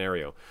fast-paced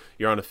scenario.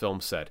 You're on a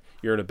film set.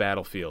 You're in a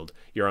battlefield.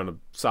 You're on a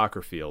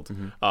soccer field.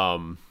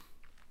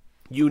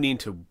 You need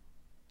to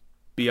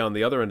be on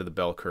the other end of the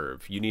bell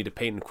curve. You need to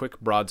paint in quick,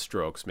 broad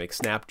strokes, make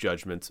snap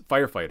judgments.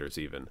 Firefighters,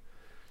 even.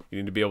 You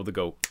need to be able to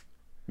go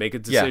make a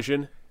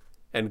decision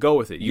and go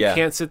with it. You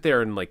can't sit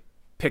there and like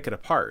pick it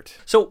apart.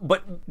 So,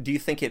 but do you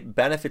think it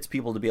benefits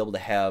people to be able to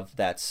have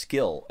that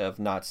skill of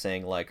not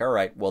saying like, all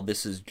right, well,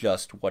 this is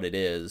just what it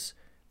is,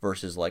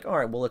 versus like, all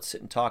right, well, let's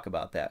sit and talk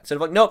about that. Instead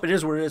of like, nope, it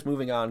is what it is,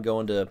 moving on,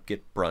 going to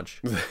get brunch.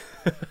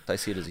 I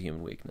see it as a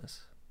human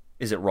weakness.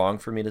 Is it wrong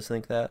for me to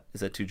think that?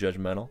 Is that too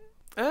judgmental?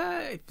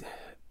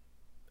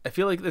 I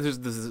feel like there's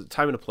a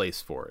time and a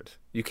place for it.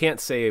 You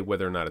can't say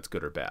whether or not it's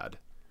good or bad.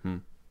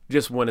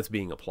 Just when it's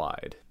being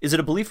applied. Is it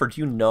a belief, or do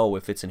you know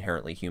if it's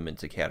inherently human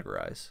to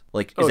categorize?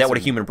 Like, is that what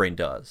a human brain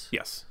does?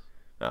 Yes.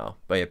 Oh,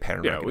 by a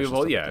pattern Yeah,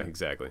 recognition.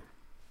 exactly.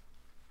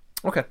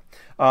 Okay.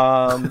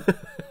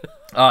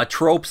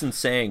 Tropes and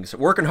sayings.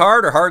 Working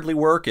hard or hardly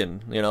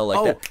working?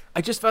 That.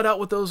 I just found out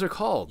what those are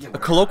called. A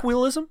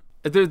colloquialism?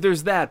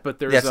 There's that, but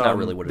there's... That's not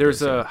really what it is.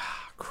 There's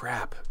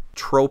crap.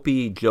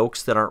 tropey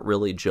jokes that aren't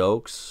really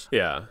jokes.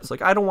 Yeah. It's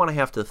like, I don't want to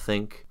have to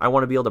think. I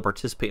want to be able to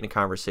participate in a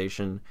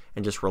conversation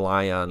and just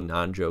rely on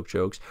non-joke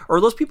jokes. Or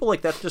those people,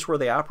 like, that's just where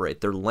they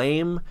operate. They're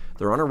lame,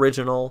 they're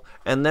unoriginal,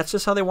 and that's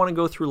just how they want to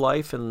go through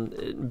life,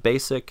 and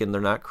basic, and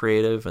they're not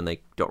creative, and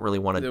they don't really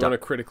want to... They don't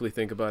want to critically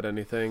think about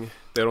anything.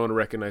 They don't want to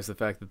recognize the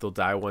fact that they'll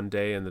die one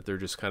day and that they're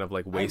just kind of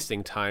like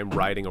wasting time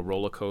riding a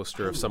roller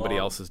coaster of somebody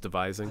else's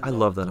devising. I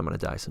love that I'm going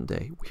to die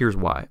someday. Here's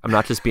why. I'm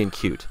not just being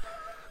cute.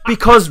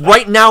 Because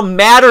right now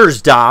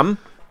matters, Dom.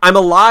 I'm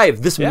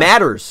alive. This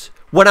matters.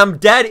 When I'm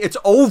dead, it's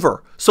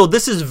over. So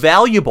this is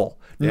valuable.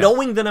 Yeah.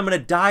 Knowing that I'm going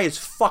to die is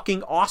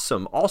fucking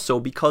awesome. Also,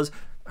 because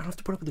I don't have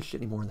to put up with this shit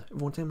anymore.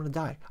 Everyone thinks I'm going to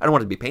die. I don't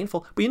want it to be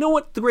painful. But you know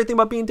what the great thing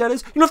about being dead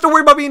is? You don't have to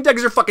worry about being dead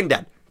because you're fucking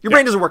dead. Your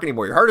brain doesn't work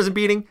anymore. Your heart isn't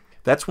beating.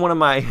 That's one of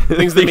my...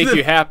 things that make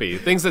you happy.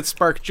 Things that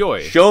spark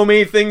joy. Show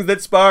me things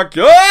that spark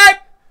joy!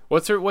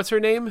 What's her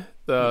name?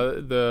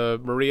 The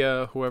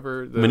Maria,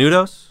 whoever.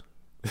 Menudos?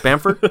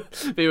 Bamford?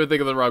 Maybe I'm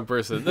thinking of the wrong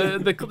person.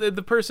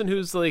 The person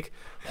who's like,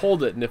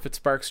 hold it, and if it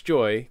sparks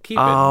joy, keep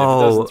it. And if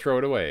it doesn't, throw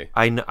it away.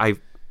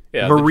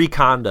 Marie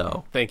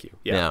Kondo. Thank you.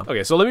 Yeah.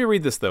 Okay, so let me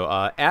read this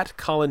though. At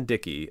Colin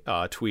Dickey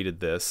tweeted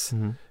this,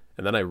 and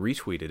then I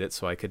retweeted it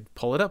so I could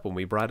pull it up when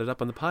we brought it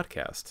up on the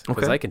podcast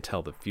because I can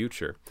tell the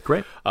future.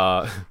 Great.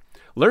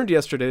 Learned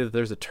yesterday that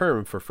there's a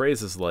term for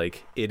phrases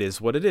like "it is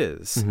what it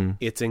is,"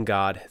 "it's in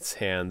God's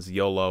hands,"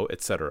 "YOLO,"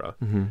 etc.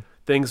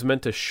 Things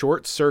meant to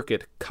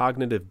short-circuit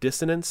cognitive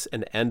dissonance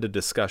and end a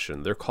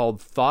discussion. They're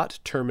called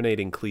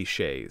thought-terminating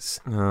cliches.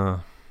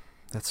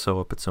 That's so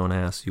up its own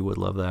ass. You would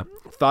love that.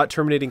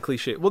 Thought-terminating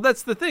cliche. Well,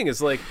 that's the thing.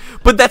 Is like,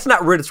 but that's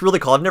not what it's really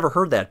called. I've never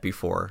heard that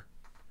before.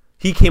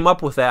 He came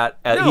up with that.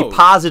 He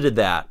posited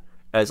that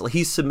as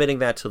he's submitting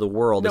that to the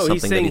world. No, as something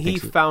he's saying that he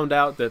found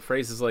out that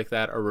phrases like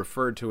that are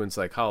referred to in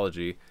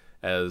psychology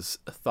as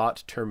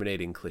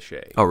thought-terminating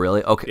cliche. Oh,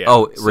 really? Okay.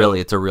 Yeah, really?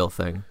 It's a real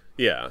thing.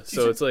 Yeah,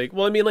 so it's like,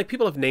 well, I mean, like,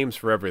 people have names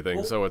for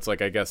everything, so it's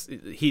like, I guess,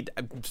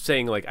 I'm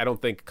saying, like, I don't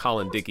think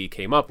Colin Dickey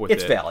came up with it.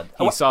 It's valid.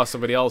 He saw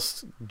somebody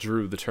else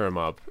drew the term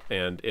up,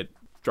 and it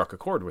struck a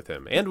chord with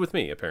him, and with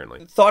me,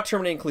 apparently.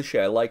 Thought-terminating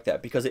cliche, I like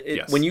that, because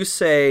when you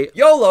say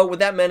YOLO, what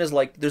that meant is,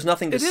 like, there's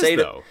nothing to say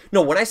to... Though.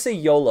 No, when I say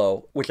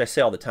YOLO, which I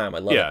say all the time, I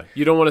love it. Yeah,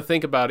 you don't want to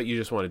think about it, you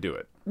just want to do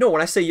it. No,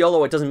 when I say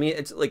YOLO, it doesn't mean...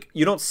 It's like,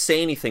 you don't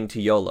say anything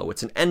to YOLO.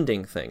 It's an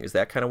ending thing. Is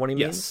that kind of what he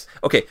means? Yes.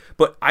 Okay,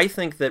 but I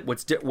think that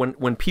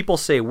when people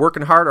say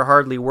working hard or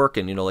hardly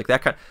working, you know, like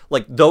that kind...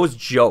 Like, those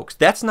jokes,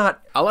 that's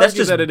not... That's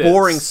just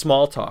boring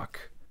small talk.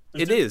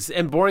 It is,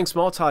 and boring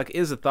small talk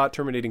is a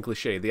thought-terminating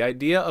cliche. The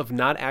idea of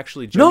not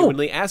actually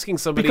genuinely asking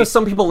somebody because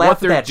some people laugh what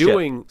they're at that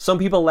doing. Shit. Some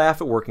people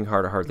laugh at working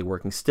hard or hardly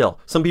working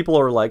still. Some people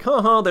are like,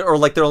 or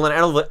like they're on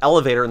an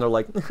elevator and they're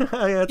like,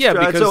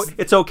 because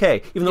it's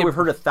okay, even though we've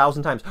heard it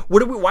 1,000 times. Why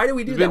do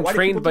we do that? We've been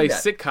trained by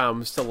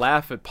sitcoms to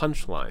laugh at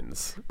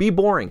punchlines. Be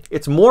boring.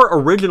 It's more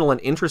original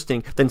and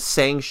interesting than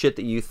saying shit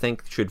that you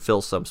think should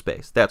fill some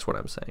space. That's what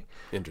I'm saying.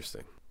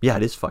 Interesting. Yeah,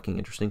 it is fucking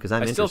interesting because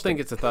I still think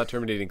it's a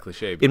thought-terminating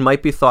cliche. It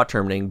might be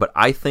thought-terminating, but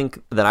I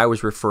think that I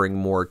was referring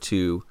more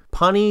to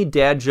punny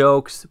dad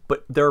jokes.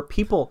 But there are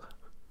people,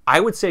 I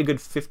would say a good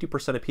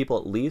 50% of people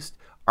at least,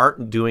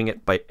 aren't doing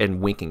it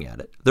and winking at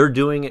it. They're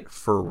doing it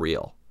for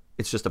real.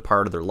 It's just a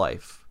part of their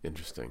life.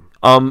 Interesting.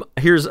 I'm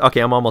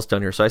almost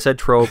done here. So I said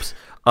tropes.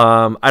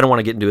 I don't want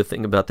to get into a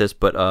thing about this,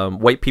 but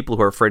white people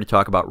who are afraid to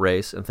talk about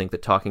race and think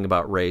that talking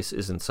about race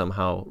isn't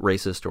somehow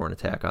racist or an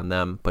attack on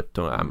them, but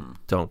don't.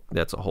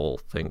 That's a whole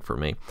thing for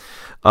me.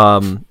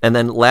 And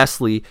then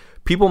lastly,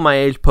 people my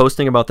age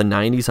posting about the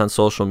 90s on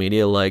social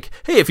media, like,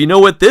 hey, if you know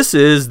what this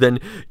is, then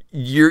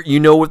you're a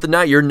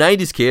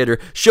 90s kid, or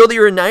show that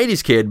you're a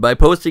 90s kid by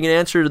posting an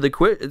answer to the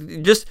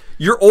quiz. Just,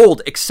 you're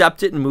old,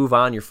 accept it and move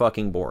on. You're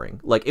fucking boring.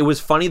 Like, it was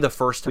funny the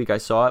first week I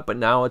saw it, but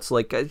now it's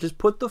like, just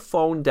put the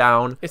phone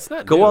down. It's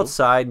not Go new.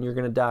 outside and you're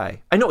going to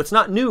die. I know, it's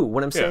not new.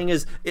 What I'm saying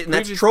is, and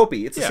that's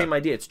tropey. It's the same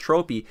idea. It's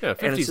tropey. Yeah,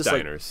 50s and it's just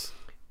diners. Like,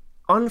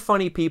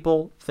 unfunny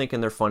people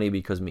thinking they're funny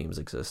because memes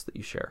exist that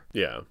you share.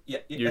 Yeah.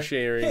 You're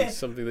sharing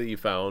something that you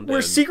found.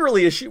 We're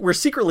secretly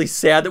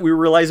sad that we were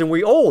realizing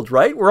we're old,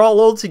 right? We're all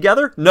old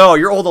together? No,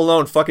 you're old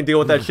alone. Fucking deal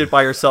with that shit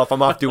by yourself.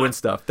 I'm off doing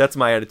stuff. That's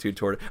my attitude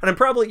toward it. And I'm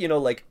probably,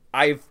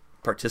 I've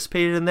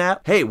participated in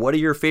that. Hey, what are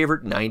your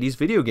favorite 90s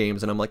video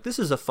games? And I'm like, this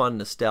is a fun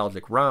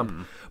nostalgic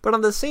romp. But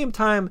at the same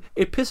time,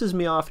 it pisses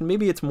me off, and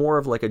maybe it's more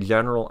of like a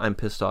general I'm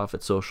pissed off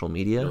at social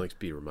media. I like to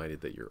be reminded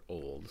that you're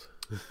old.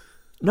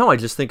 No, I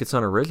just think it's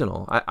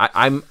unoriginal.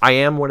 I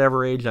am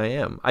whatever age I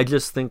am. I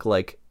just think,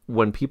 like,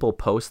 when people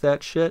post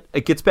that shit,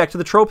 it gets back to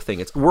the trope thing.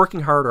 It's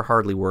working hard or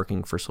hardly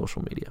working for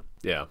social media.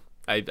 Yeah,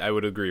 I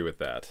would agree with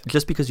that.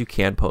 Just because you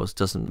can post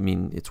doesn't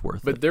mean it's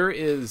worth it. But there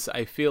is,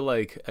 I feel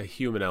like, a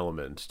human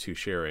element to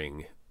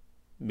sharing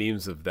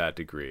memes of that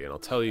degree, and I'll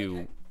tell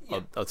you...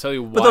 I'll tell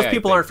you why. But those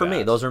people aren't for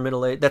me. Those are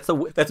middle-aged. That's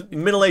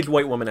middle-aged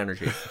white woman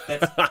energy.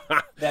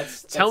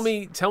 Tell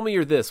me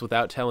you're this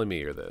without telling me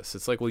you're this.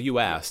 It's like, well, you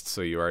asked,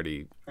 so you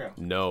already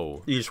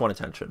know. You just want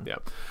attention. Yeah.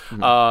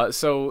 Mm-hmm.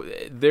 So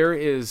there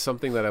is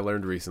something that I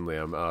learned recently.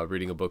 I'm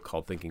reading a book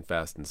called Thinking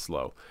Fast and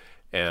Slow,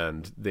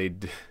 and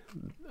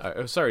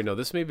Sorry, no,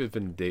 this may have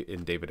been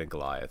in David and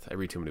Goliath. I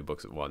read too many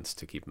books at once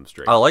to keep them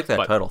straight. I like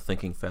that title,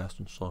 Thinking Fast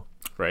and Slow.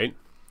 Right?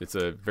 It's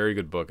a very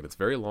good book, and it's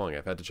very long.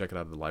 I've had to check it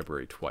out at the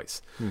library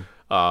twice.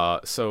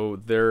 So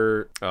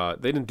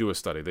they didn't do a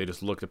study. They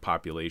just looked at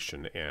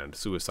population and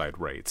suicide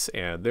rates.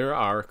 And there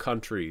are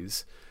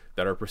countries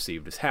that are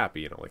perceived as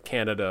happy, like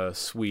Canada,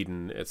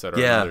 Sweden, etc.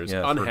 Yeah, There's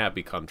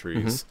unhappy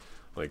countries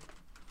like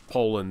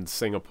Poland,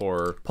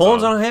 Singapore.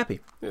 Poland's unhappy.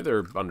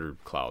 They're under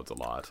clouds a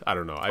lot. I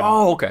don't know.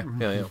 Oh, okay.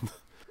 Yeah.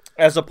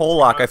 As a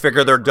Polak, I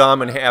figure they're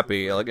dumb and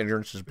happy, like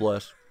ignorance is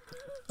bliss.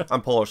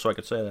 I'm Polish, so I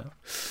could say that.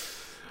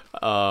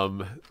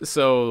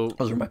 So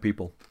Those are my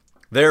people.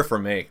 They're for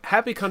me.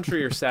 happy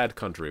country or sad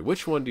country?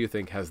 Which one do you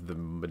think has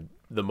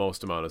the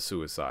most amount of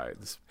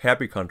suicides?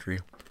 Happy country.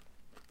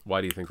 Why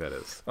do you think that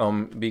is?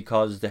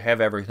 Because they have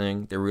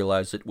everything. They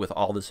realize that with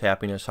all this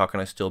happiness, how can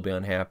I still be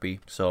unhappy?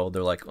 So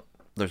they're like,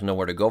 there's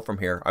nowhere to go from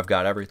here. I've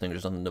got everything.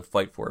 There's nothing to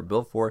fight for or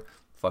build for.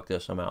 Fuck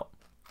this, I'm out.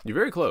 You're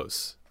very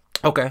close.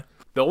 Okay.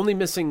 The only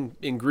missing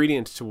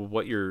ingredient to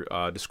what you're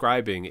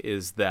describing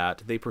is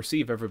that they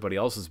perceive everybody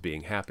else as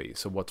being happy.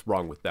 So what's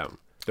wrong with them?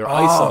 They're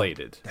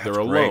isolated. They're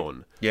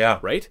alone. Yeah.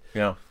 Right?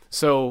 Yeah.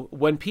 So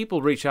when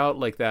people reach out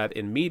like that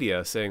in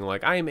media saying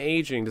like, I am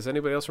aging, does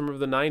anybody else remember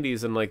the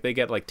 90s? And like they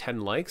get like 10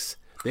 likes,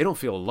 they don't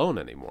feel alone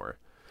anymore.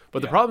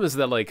 But the problem is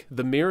that like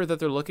the mirror that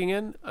they're looking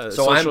in, So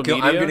social media,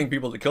 I'm getting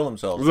people to kill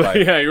themselves.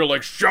 yeah, you're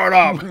like, shut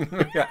up.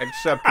 Yeah,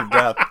 accept your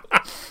death.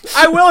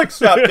 I will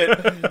accept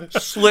it.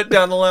 Slit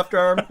down the left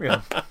arm.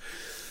 Yeah.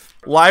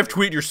 Live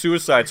tweet your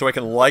suicide so I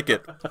can like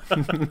it.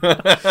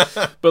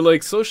 But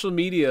like social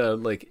media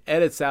like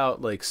edits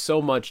out like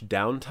so much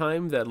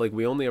downtime that like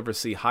we only ever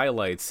see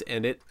highlights,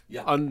 and it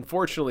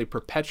unfortunately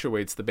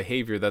perpetuates the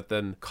behavior that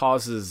then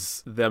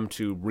causes them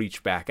to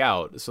reach back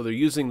out. So they're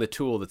using the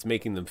tool that's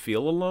making them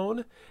feel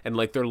alone and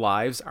like their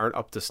lives aren't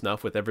up to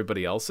snuff with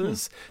everybody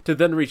else's to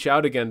then reach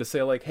out again to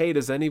say like, hey,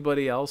 does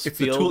anybody else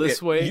feel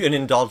this way? And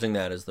indulging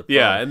that is the problem.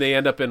 Yeah, and they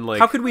end up in like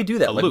how could we do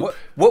that? Like, loop.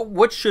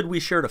 what should we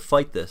share to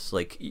fight this?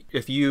 Like,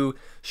 if you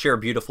share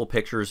beautiful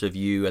pictures of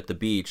you at the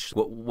beach,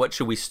 what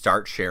should we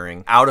start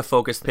sharing? Out of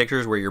focus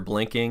pictures where you're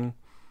blinking.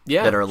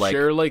 Yeah, that are like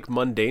share like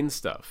mundane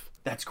stuff.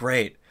 That's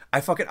great.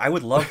 I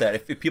would love that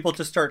if people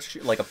just start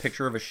like a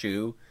picture of a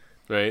shoe.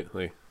 Right.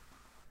 Like,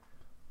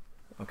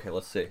 okay,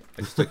 let's see.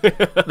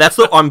 That's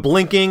I'm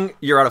blinking.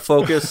 You're out of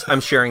focus.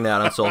 I'm sharing that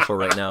on social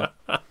right now.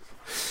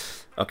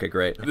 Okay,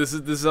 great. This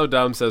is how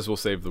Dom says we'll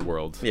save the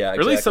world. Yeah, Or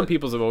at least some exactly.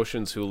 people's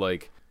emotions who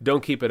like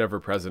don't keep it ever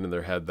present in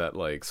their head that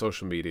like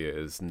social media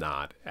is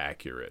not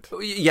accurate.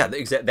 Yeah,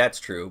 that's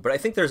true. But I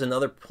think there's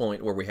another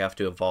point where we have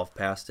to evolve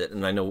past it.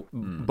 And I know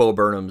Bo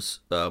Burnham's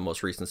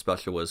most recent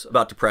special was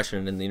about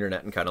depression and the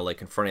internet and kind of like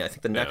confronting it. I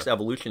think the next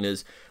evolution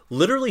is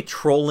literally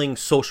trolling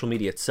social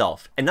media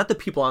itself. And not the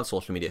people on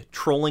social media,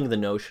 trolling the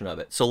notion of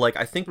it. So like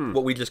I think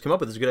what we just came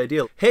up with is a good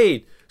idea.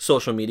 Hey,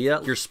 social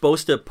media, you're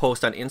supposed to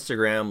post on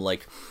Instagram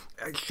like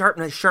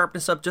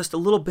sharpness up just a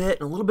little bit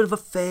and a little bit of a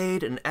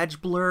fade and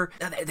edge blur.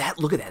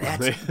 Look at that.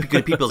 That's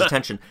good people's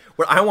attention.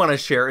 What I want to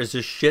share is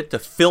just shit to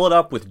fill it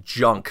up with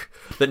junk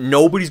that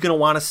nobody's going to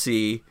want to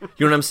see. You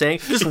know what I'm saying?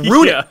 Just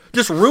ruin it.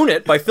 Just ruin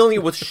it by filling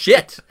it with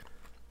shit.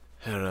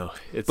 I don't know.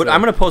 But I'm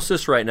going to post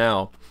this right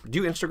now.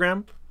 Do you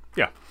Instagram?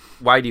 Yeah.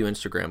 Why do you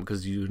Instagram?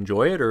 Because you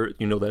enjoy it or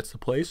you know that's the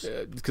place?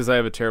 Because I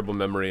have a terrible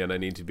memory and I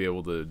need to be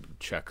able to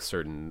check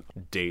certain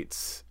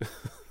dates.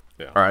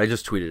 All right, I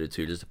just tweeted it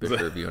too, just a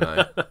picture of you and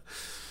I.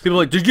 People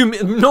are like, did you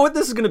know what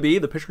this is going to be?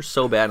 The picture's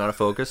so bad, not a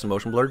focus and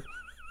motion blurred.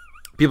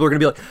 People are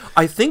going to be like,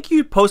 I think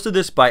you posted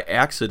this by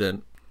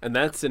accident. And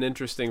that's an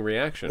interesting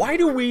reaction. Why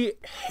do we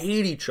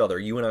hate each other,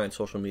 you and I, on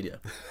social media?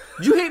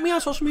 Do you hate me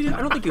on social media?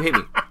 I don't think you hate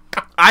me.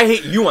 I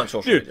hate you on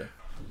social media.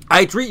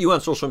 I treat you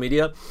on social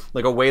media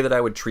like a way that I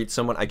would treat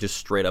someone I just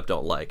straight up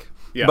don't like.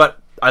 Yeah. But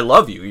I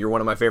love you. You're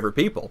one of my favorite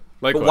people.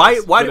 Likewise.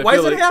 But why But I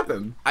does feel it like-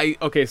 happen?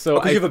 Because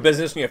Because you have a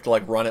business and you have to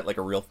like run it like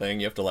a real thing.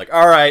 You have to like,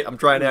 all right, I'm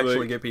trying to actually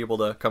Like- get people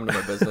to come to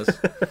my business.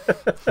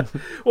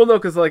 well, no,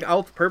 because like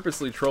I'll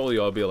purposely troll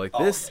you. I'll be like,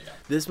 this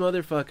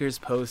motherfucker's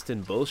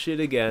posting bullshit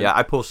again. Yeah,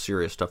 I post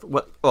serious stuff.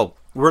 What? Oh,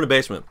 we're in a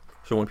basement.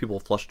 So when people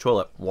flush the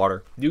toilet,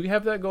 water. Do you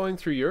have that going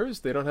through yours?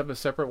 They don't have a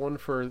separate one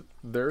for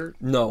their.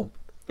 No,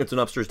 it's an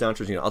upstairs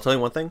downstairs unit. I'll tell you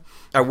one thing.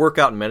 I work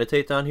out and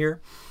meditate down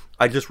here.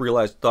 I just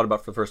thought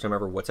about for the first time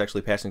ever what's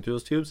actually passing through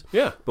those tubes.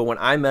 Yeah. But when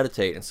I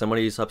meditate and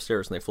somebody's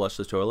upstairs and they flush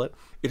the toilet,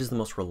 it is the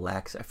most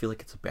relaxed. I feel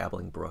like it's a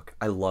babbling brook.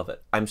 I love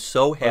it. I'm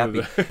so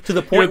happy to the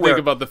You point don't where think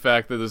about the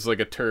fact that there's like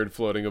a turd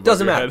floating above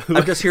doesn't your matter. head.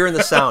 I'm just hearing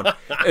the sound.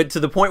 To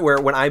the point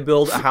where when I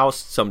build a house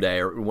someday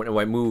or when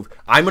I move,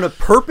 I'm going to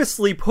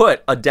purposely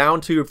put a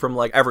down tube from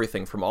like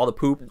everything, from all the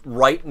poop,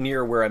 right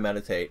near where I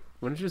meditate.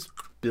 Why don't you just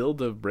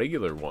build a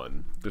regular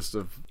one, just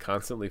of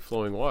constantly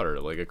flowing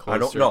water, like a closed I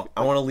don't know.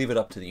 I want to leave it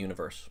up to the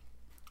universe.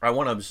 I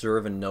want to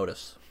observe and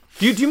notice.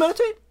 Do you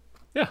meditate?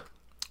 Yeah.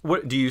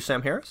 What do you use,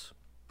 Sam Harris?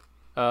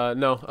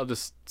 No, I'll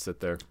just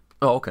sit there.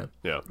 Oh, okay.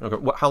 Yeah.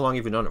 Okay. How long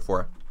have you done it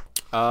for?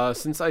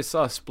 Since I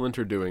saw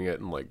Splinter doing it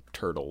in like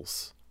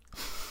Turtles.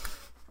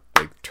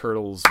 Like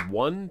Turtles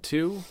 1,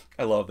 2?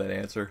 I love that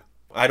answer.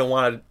 I don't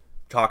want to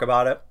talk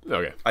about it.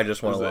 Okay. I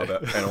just want to love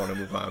it. I don't want to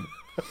move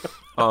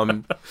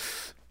on.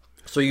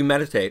 So you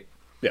meditate.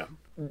 Yeah.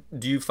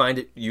 Do you find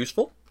it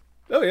useful?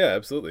 Oh yeah,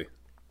 absolutely.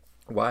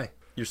 Why?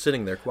 You're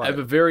sitting there I quiet. have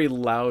a very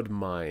loud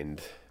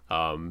mind.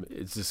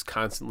 It's just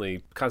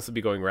constantly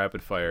going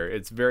rapid fire.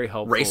 It's very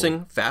helpful.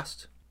 Racing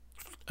fast?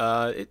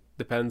 It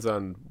depends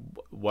on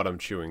what I'm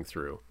chewing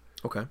through.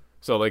 Okay.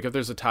 So like if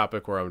there's a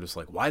topic where I'm just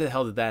like, why the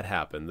hell did that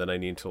happen? Then I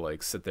need to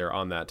like sit there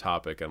on that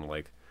topic and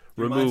like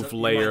remove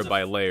layer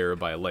by layer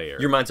by layer.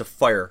 Your mind's a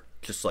fire,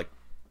 just like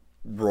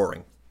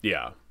roaring.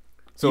 Yeah.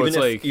 So it's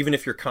like even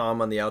if you're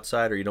calm on the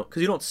outside, or you don't,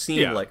 because you don't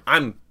seem like,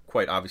 I'm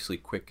quite obviously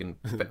quick and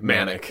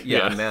manic.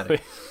 Yeah, I'm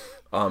manic.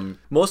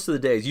 Most of the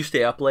days, you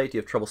stay up late. Do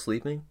you have trouble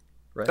sleeping?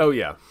 Right. Oh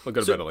yeah, I'll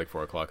go to bed at like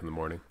 4 o'clock in the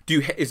morning.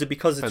 Is it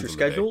because it's your Depends on the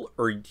schedule,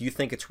 or do you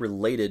think it's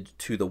related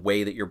to the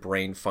way that your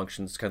brain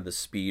functions, kind of the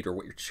speed or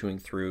what you're chewing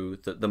through,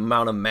 the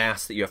amount of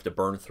mass that you have to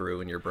burn through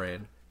in your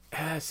brain?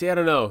 See, I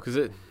don't know, because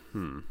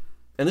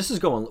And this is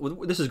going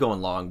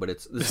long, but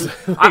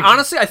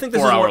honestly, I think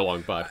this is 4 hour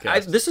long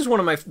podcast.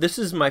 This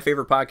is my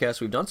favorite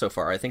podcast we've done so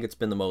far. I think it's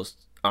been the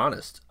most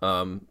honest.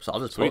 So I'll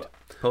just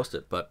post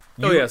it. But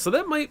so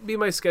that might be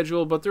my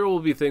schedule, but there will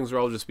be things where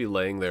I'll just be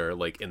laying there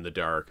like in the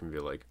dark and be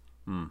like,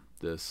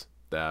 this,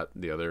 that,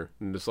 the other,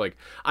 and just like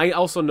I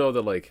also know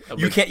that like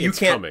you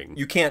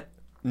can't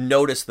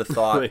notice the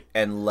thought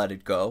and let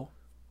it go.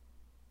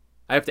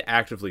 I have to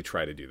actively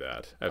try to do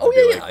that. I have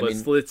to be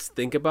let's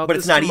think about this. But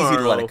it's not tomorrow.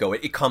 easy to let it go.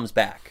 It comes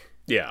back.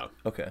 Yeah.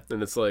 Okay.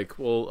 And it's like,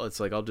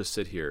 I'll just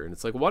sit here, and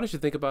it's like, why don't you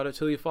think about it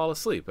till you fall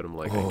asleep? And I'm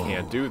like, I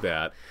can't do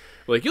that.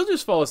 Like, you'll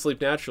just fall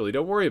asleep naturally.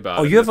 Don't worry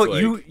about it.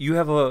 You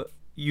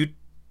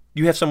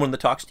have someone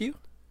that talks to you?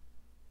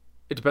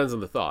 It depends on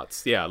the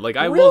thoughts. Yeah, like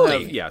I Really? will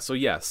have. Yeah, so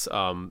yes.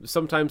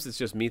 Sometimes it's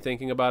just me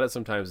thinking about it.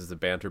 Sometimes it's a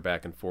banter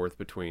back and forth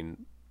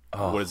between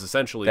what is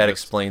essentially that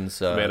just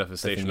explains a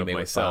manifestation of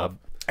myself.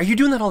 Are you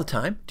doing that all the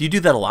time? Do you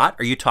do that a lot?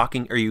 Are you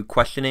talking? Are you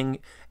questioning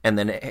and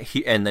then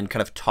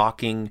kind of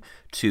talking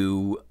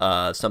to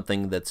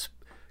something that's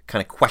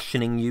kind of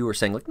questioning you or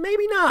saying like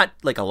maybe not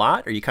like a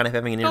lot? Are you kind of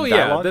having an inner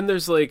dialogue? Then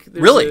there's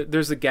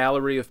a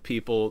gallery of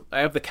people.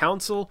 I have the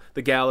council,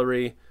 the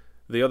gallery,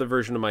 the other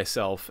version of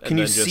myself. And Can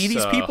you then see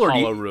just, these people,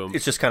 or room.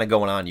 it's just kind of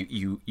going on?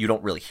 You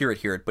don't really hear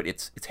it, but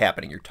it's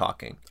happening. You're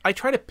talking. I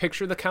try to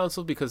picture the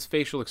council because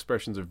facial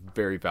expressions are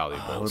very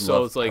valuable. I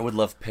would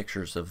love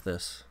pictures of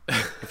this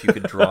if you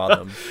could draw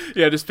them.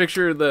 Yeah, just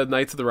picture the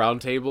Knights of the Round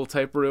Table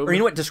type room. Or you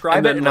know what?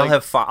 Describe it, and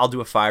I'll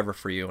do a $5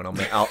 for you, and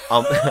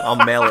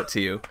I'll mail it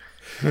to you.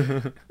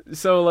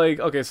 So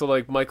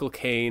like Michael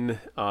Caine,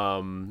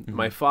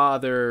 my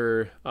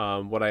father,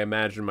 what I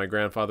imagine my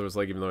grandfather was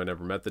like, even though I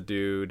never met the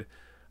dude.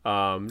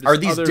 Are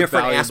these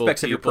different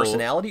aspects of your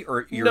personality,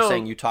 or you're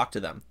saying you talk to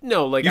them?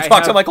 No, like you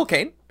talk to Michael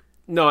Caine.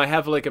 No, I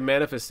have like a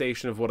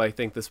manifestation of what I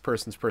think this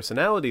person's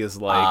personality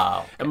is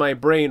like, and my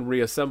brain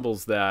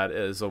reassembles that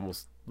as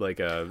almost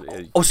like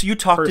a so you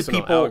talk to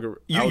people.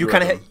 You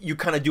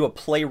kind of do a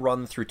play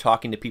run through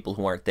talking to people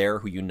who aren't there,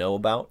 who you know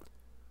about.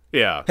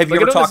 Yeah. Have you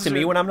ever talked to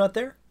me when I'm not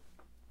there?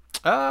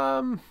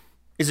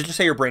 Is it just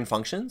how your brain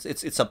functions?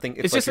 It's something.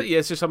 It's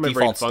just how my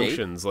brain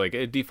functions. Like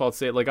a default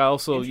state. Like I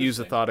also use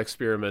a thought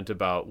experiment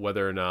about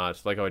whether or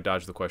not, like how I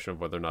dodge the question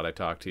of whether or not I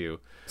talk to you.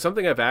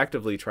 Something I've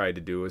actively tried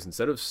to do is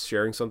instead of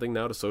sharing something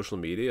now to social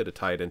media to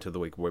tie it into the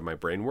way my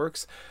brain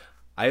works,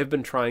 I have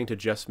been trying to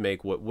just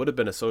make what would have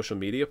been a social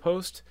media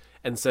post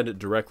and send it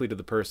directly to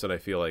the person. I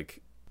feel like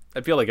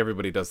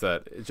everybody does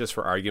that just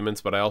for arguments,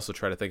 but I also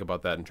try to think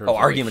about that in terms of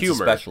arguments,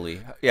 humor. Especially.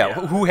 Yeah,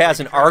 who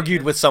hasn't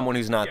argued with someone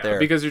who's not there?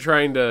 Because you're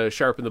trying to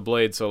sharpen the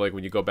blade, so like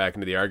when you go back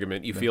into the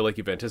argument, you feel like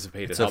you've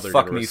anticipated how they're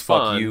going to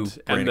respond, fuck you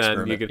and then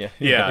experiment. you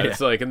can, it's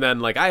like, and then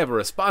like I have a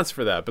response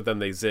for that, but then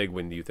they zig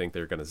when you think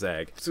they're going to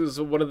zag.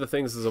 So one of the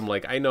things is I'm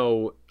like, I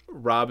know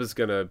Rob is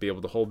going to be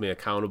able to hold me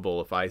accountable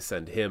if I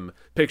send him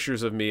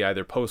pictures of me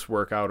either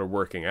post-workout or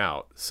working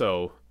out.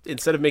 So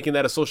instead of making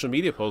that a social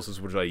media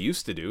post, which I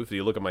used to do, if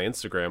you look at my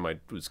Instagram, I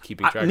was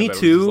keeping track of it. Me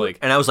too.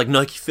 And I was like,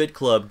 Nike Fit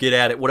Club, get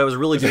at it. What I was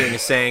really doing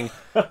is saying,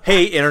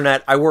 hey,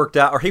 internet, I worked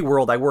out, or hey,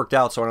 world, I worked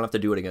out, so I don't have to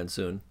do it again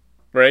soon.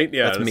 Right?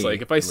 Yeah. That's it's me,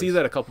 like, if I see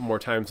that a couple more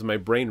times, my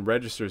brain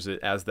registers it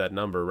as that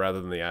number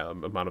rather than the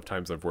amount of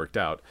times I've worked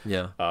out.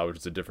 Yeah. Which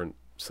is a different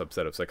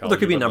subset of psychology. Well, there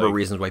could be a number of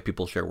reasons why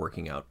people share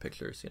working out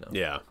pictures, you know.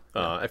 Yeah.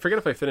 I forget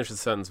if I finished the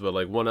sentence, but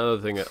like one other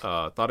thing,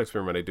 thought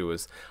experiment I do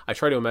is I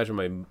try to imagine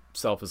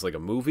myself as like a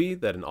movie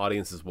that an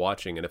audience is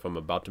watching, and if I'm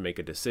about to make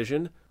a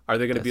decision, are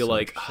they going to be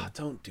like,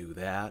 don't do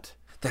that?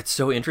 That's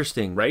so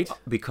interesting. Right?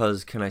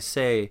 Because can I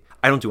say,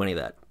 I don't do any of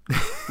that.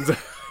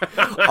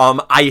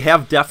 I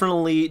have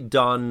definitely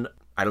done,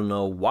 I don't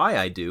know why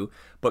I do,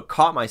 but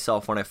caught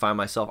myself when I find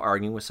myself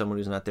arguing with someone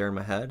who's not there in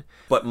my head.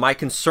 But my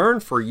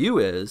concern for you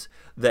is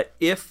that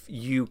if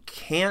you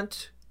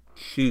can't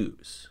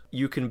choose,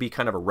 you can be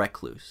kind of a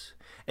recluse,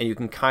 and you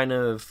can kind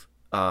of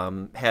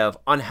have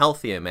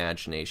unhealthy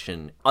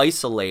imagination,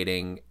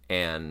 isolating,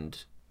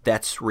 and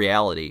that's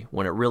reality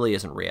when it really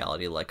isn't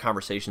reality, like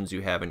conversations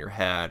you have in your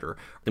head or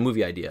the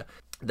movie idea.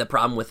 The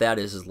problem with that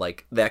is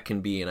like that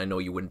can be, and I know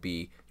you're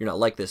not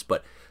like this,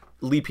 but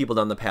lead people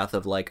down the path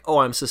of like, oh,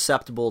 I'm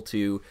susceptible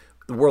to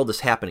the world is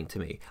happening to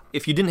me.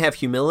 If you didn't have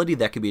humility,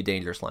 that could be a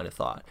dangerous line of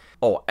thought.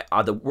 Oh,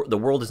 the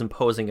world is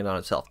imposing it on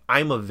itself.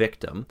 I'm a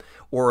victim.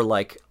 Or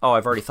like, oh,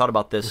 I've already thought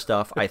about this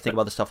stuff. I think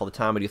about this stuff all the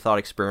time. I do thought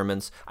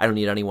experiments. I don't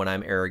need anyone.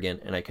 I'm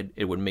arrogant, and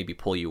it would maybe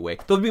pull you away.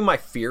 Those would be my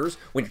fears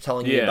when you're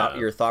telling me about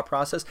your thought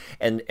process.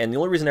 And the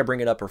only reason I bring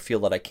it up or feel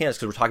that I can is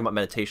because we're talking about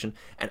meditation.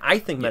 And I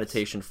think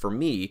meditation, for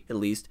me at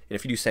least, and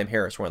if you do Sam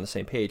Harris, we're on the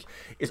same page,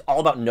 is all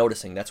about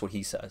noticing. That's what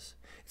he says.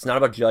 It's not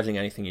about judging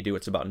anything you do.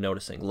 It's about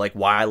noticing. Like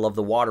why I love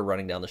the water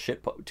running down the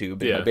shit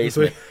tube in my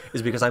basement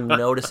is because I'm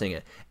noticing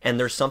it. And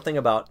there's something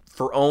about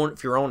for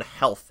your own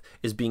health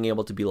is being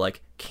able to be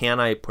like,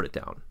 can I put it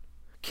down?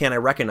 Can I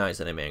recognize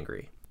that I'm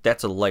angry?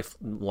 That's a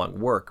lifelong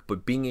work,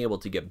 but being able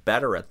to get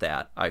better at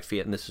that, I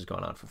feel, and this has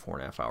gone on for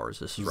 4.5 hours.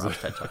 This is Rob's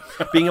TED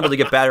Talk. Being able to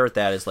get better at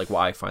that is like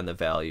why I find the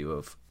value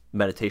of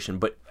meditation.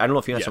 But I don't know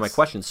if you answered my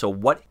question. So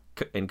what,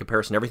 in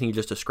comparison to everything you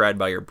just described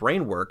by your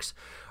brain works,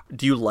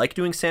 do you like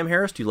doing Sam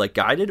Harris? Do you like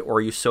guided, or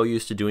are you so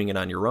used to doing it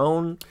on your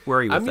own? Where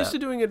are you with I'm used to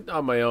doing it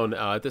on my own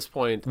at this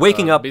point.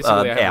 Waking Up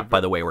app, by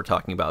the way, we're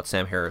talking about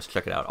Sam Harris.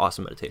 Check it out.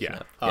 Awesome meditation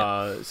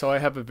app. So I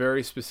have a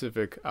very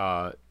specific,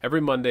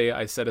 every Monday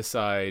I set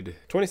aside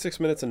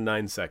 26 minutes and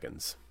 9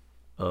 seconds.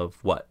 Of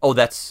what? Oh,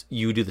 that's,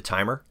 you do the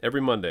timer?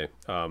 Every Monday.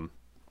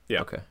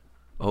 Okay.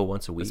 Oh,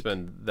 once a week. I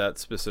spend that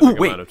specific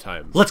amount of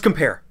time. Let's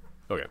compare.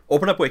 Okay.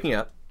 Open up Waking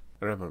Up.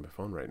 I don't have it on my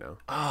phone right now.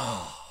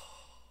 Oh.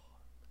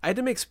 I had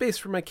to make space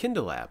for my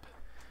Kindle app.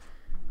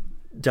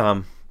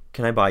 Dom,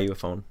 can I buy you a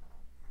phone?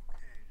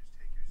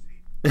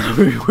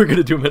 We're going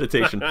to do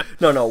meditation.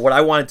 No. What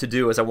I wanted to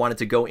do is I wanted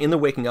to go in the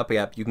Waking Up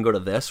app. You can go to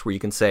this where you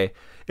can say,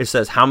 it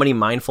says how many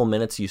mindful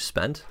minutes you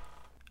spent.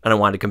 And I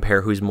wanted to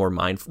compare who's more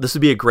mindful. This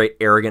would be a great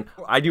arrogant.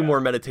 I do more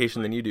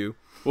meditation than you do.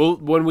 Well,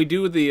 when we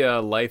do the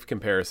life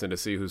comparison to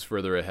see who's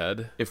further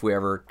ahead. If we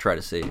ever try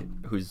to see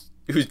who's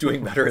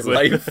doing better in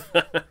life.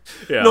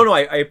 No,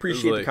 I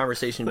appreciate the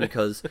conversation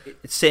because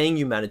saying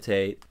you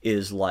meditate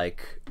is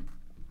like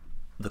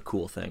the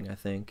cool thing, I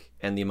think.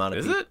 And the amount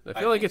of Is it? I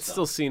feel like it's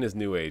still seen as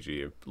new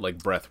agey, like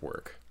breath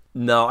work.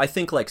 No, I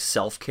think like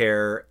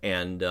self-care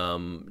and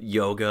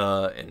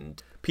yoga,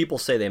 and people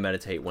say they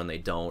meditate when they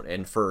don't.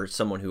 And for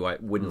someone who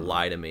wouldn't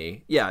lie to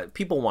me,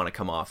 people want to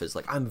come off as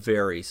like, I'm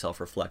very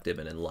self-reflective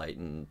and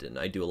enlightened, and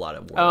I do a lot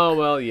of work. Oh,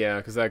 well, yeah,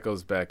 because that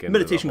goes back into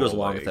meditation goes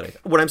along with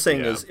that. What I'm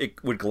saying is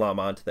it would glom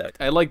onto that.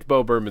 I liked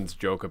Bo Berman's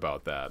joke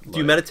about that. Do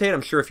you meditate?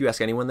 I'm sure if you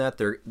ask anyone that,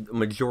 the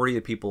majority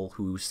of people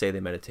who say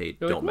they meditate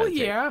don't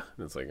meditate. Well, yeah.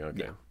 It's like,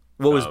 okay. Yeah.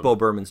 What was Bo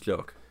Berman's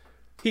joke?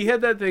 He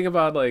had that thing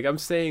about, like, I'm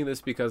saying this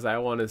because I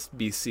want to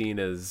be seen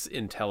as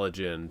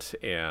intelligent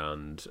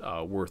and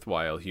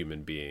worthwhile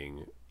human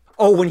being.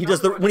 Oh, when he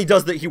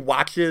he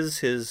watches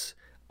his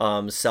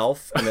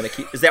self, and then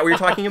is that what you're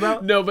talking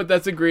about? No, but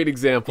that's a great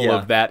example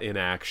of that in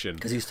action.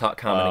 Because he's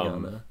commenting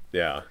on that.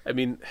 Yeah, I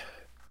mean,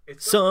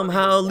 it's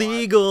somehow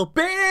legal,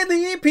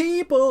 barely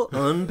people,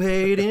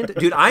 unpaid.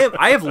 Dude,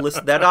 I have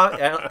listened that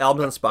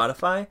album on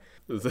Spotify.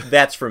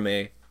 That's for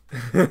me.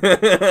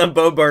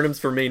 Bo Burnham's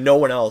for me. No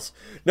one else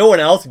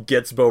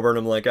gets Bo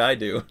Burnham like I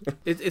do.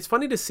 It's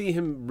funny to see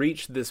him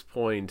reach this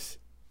point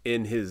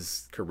in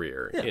his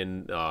career.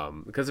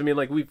 Because I mean,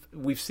 like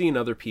we've seen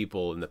other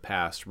people in the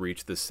past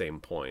reach this same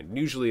point,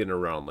 usually in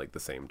around like the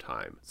same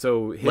time.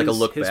 So like a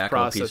look back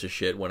on a piece of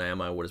shit. When am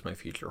I? What does my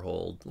future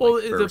hold?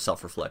 Like, very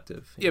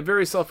self-reflective. Yeah,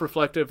 very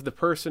self-reflective. The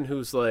person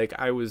who's like,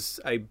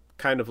 I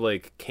kind of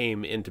like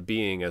came into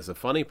being as a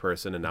funny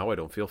person, and now I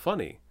don't feel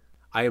funny.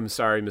 I am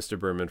sorry, Mr.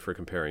 Berman, for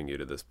comparing you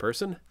to this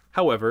person.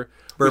 However,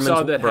 we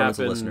saw that Berman's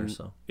happen. A listener,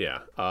 so.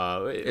 Yeah.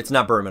 It's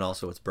not Berman,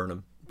 also. It's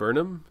Burnham.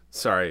 Burnham?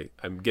 Sorry,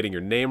 I'm getting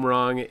your name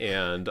wrong,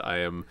 and I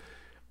am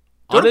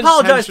Don't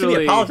apologize to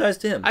me. Apologize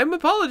to him. I'm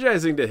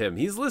apologizing to him.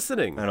 He's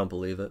listening. I don't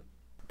believe it.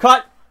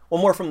 Cut!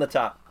 One more from the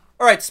top.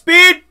 All right,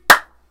 speed!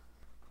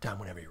 Down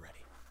whenever you're ready.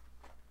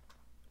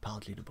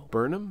 Apology to Bo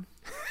Burnham?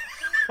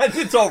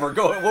 It's over.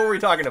 Go. What were we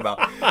talking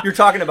about? You're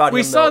talking about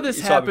we saw this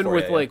happen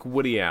with like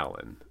Woody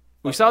Allen.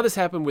 We saw this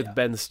happen with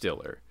Ben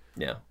Stiller.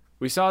 Yeah.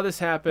 We saw this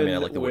happen. I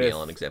like the Woody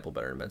Allen example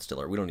better than Ben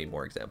Stiller. We don't need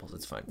more examples.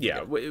 It's fine.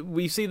 Yeah,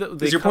 we see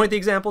that. Is your point the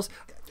examples?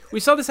 We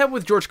saw this happen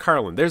with George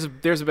Carlin. There's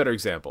a better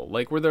example.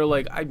 Like where they're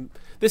like,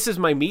 this is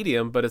my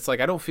medium, but it's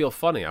like I don't feel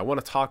funny. I want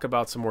to talk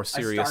about some more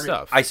serious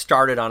stuff. I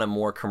started on a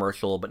more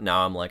commercial, but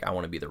now I'm like, I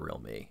want to be the real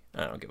me.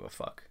 I don't give a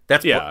fuck.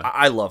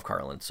 I love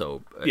Carlin,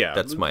 so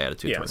that's my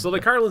attitude. Yeah, so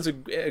like Carlin's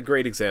a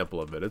great example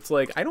of it. It's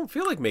like I don't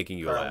feel like making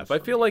you laugh. I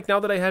feel like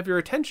now that I have your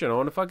attention, I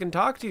want to fucking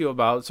talk to you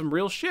about some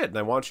real shit, and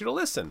I want you to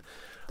listen.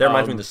 That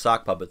reminds me of the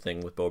sock puppet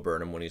thing with Bo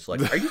Burnham when he's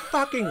like, "Are you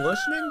fucking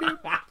listening,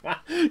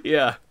 dude?"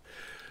 Yeah.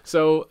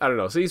 So I don't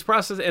know. So he's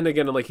processing, and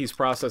again, like he's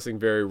processing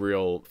very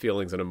real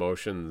feelings and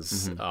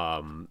emotions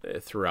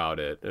throughout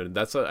it, and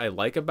that's what I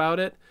like about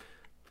it.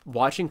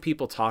 Watching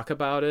people talk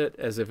about it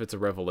as if it's a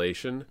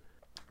revelation.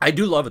 I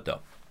do love it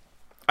though.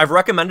 I've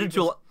recommended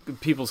to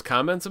people's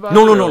comments about it.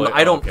 No.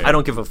 I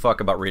don't give a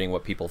fuck about reading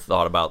what people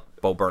thought about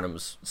Bo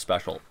Burnham's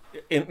special.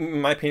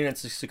 In my opinion,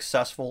 it's a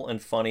successful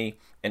and funny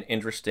and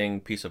interesting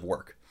piece of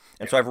work.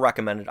 And so I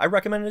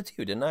recommended it to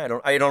you, didn't I?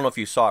 I don't know if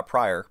you saw it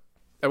prior.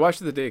 I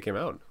watched it the day it came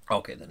out.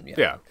 Okay, then, yeah.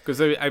 Yeah,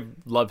 because I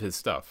love his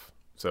stuff.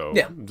 So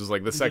Yeah. just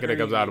like the second it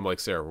comes out, I'm like,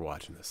 Sarah, we're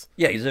watching this.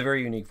 Yeah, he's a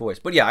very unique voice.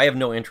 But yeah, I have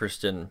no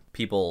interest in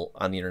people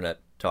on the internet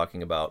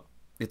talking about,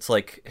 it's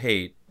like,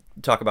 hey,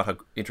 talk about how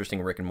interesting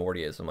Rick and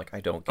Morty is. I'm like, I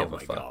don't give a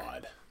fuck.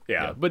 God.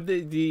 Yeah, but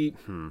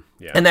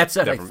yeah. And that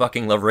said, I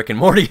fucking love Rick and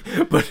Morty,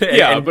 but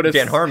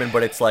Dan Harmon.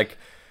 But it's like,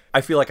 I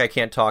feel like I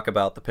can't talk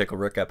about the Pickle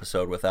Rick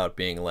episode without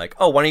being like,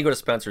 oh, why don't you go to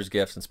Spencer's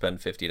Gifts and spend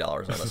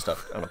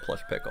 $50 on a plush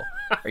pickle?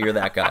 Or you're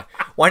that guy.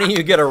 Why don't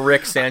you get a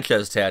Rick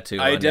Sanchez tattoo?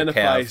 I on your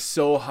identify calf?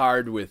 so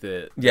hard with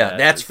it. Yeah,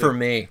 that's for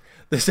me.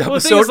 This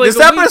episode. Well, this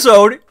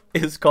episode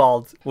is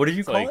called. What did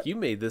you call it? You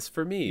made this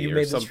for me, You or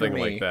made this for something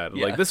me. like that.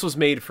 Yeah. Like this was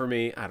made for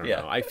me. I don't Yeah.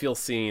 know. I feel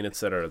seen,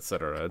 etc.,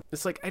 etc.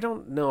 It's like I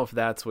don't know if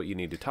that's what you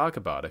need to talk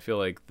about. I feel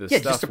like the Yeah,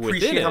 stuff just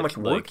appreciate within how it, much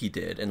like, work he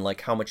did and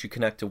like how much you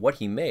connect to what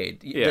he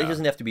made. Yeah. He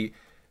doesn't have to be.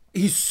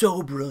 He's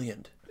so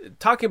brilliant.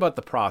 Talking about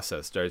the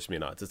process drives me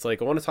nuts. It's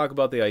like I want to talk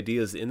about the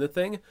ideas in the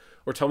thing,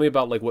 or tell me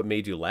about like what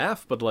made you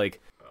laugh. But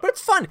like, But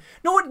it's fun.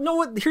 No,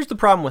 what? Here's the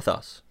problem with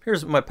us.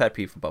 Here's my pet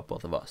peeve about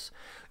both of us.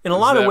 In a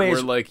lot of ways,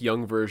 we're like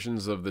young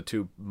versions of the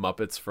two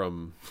Muppets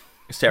from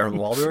Sarah and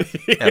Waldorf.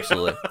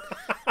 Absolutely.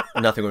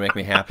 Nothing would make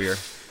me happier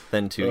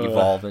than to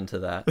evolve into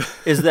that.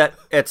 Is that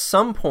at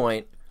some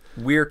point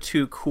we're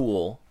too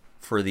cool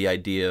for the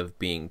idea of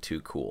being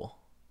too cool.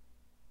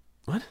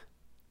 What?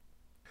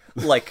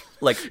 Like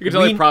You can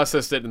tell I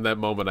processed it in that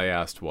moment. I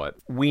asked what.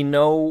 we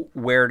know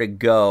where to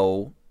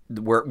go.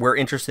 Where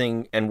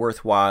interesting and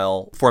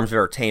worthwhile forms of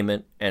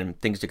entertainment and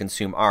things to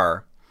consume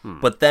are,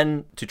 but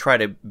then to try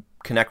to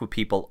connect with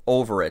people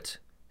over it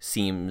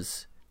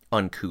seems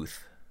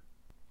uncouth.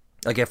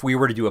 Like if we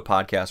were to do a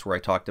podcast where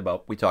we talked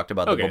about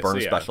the Okay, Bo Burnham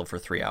so yeah. special for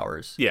 3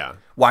 hours, Yeah.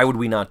 why would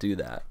we not do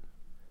that?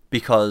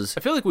 Because I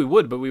feel like we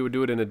would, but we would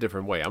do it in a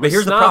different way. I'm But a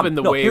here's the snob problem. in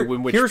the No, way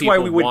in which here's why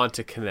people we would- want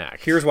to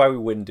connect. here's why we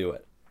wouldn't do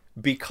it.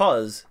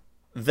 Because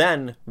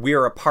then we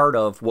are a part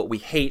of what we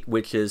hate,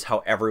 which is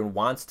how everyone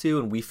wants to,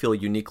 and we feel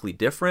uniquely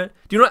different.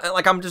 Do you know?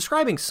 Like I'm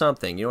describing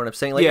something. You know what I'm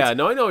saying? Like, Yeah,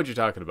 no, I know what you're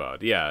talking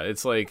about. Yeah,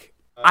 it's like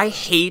I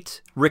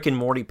hate Rick and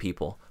Morty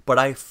people, but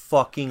I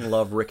fucking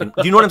love Rick and.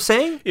 Do you know what I'm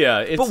saying? Yeah,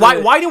 it's But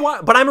why do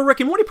I? But I'm a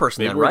Rick and Morty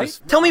person, then, we're right?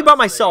 just- Tell me about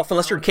myself,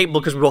 unless you're capable,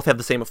 because we both have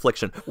the same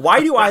affliction.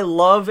 Why do I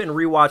love and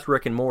rewatch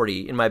Rick and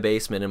Morty in my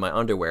basement in my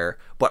underwear,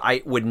 but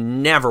I would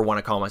never want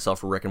to call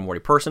myself a Rick and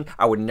Morty person?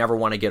 I would never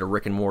want to get a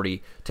Rick and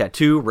Morty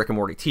tattoo, Rick and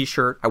Morty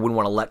T-shirt. I wouldn't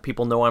want to let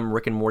people know I'm a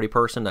Rick and Morty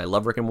person. I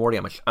love Rick and Morty.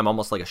 I'm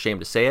almost like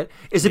ashamed to say it.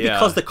 Is it Yeah.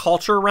 because the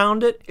culture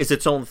around it is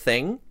its own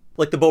thing,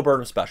 like the Bo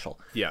Burnham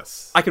special?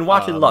 Yes. I can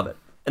watch it and love it,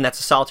 and that's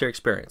a solitary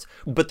experience.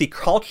 But the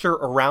culture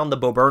around the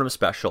Bo Burnham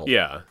special,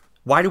 Yeah.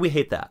 why do we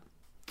hate that?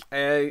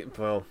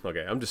 Well,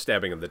 okay, I'm just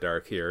stabbing in the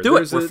dark here. Do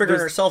it. We're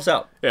figuring ourselves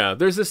out. Yeah,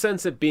 there's a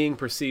sense of being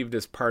perceived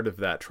as part of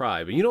that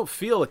tribe, and you don't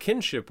feel a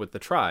kinship with the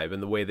tribe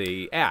and the way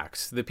they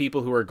act. The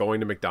people who are going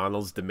to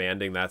McDonald's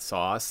demanding that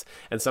sauce,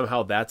 and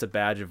somehow that's a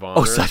badge of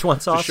honor. Oh,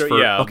 Szechuan sauce? To show, For-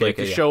 yeah, okay, like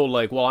okay, to yeah. show,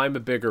 like, well, I'm a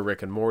bigger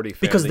Rick and Morty fan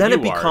Because than then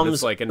it you are. And becomes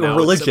it's like, and a now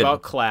religion. it's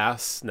about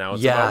class. Now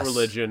it's Yes. about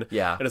religion.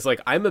 Yeah. and it's like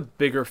I'm a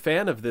bigger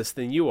fan of this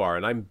than you are,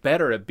 and I'm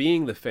better at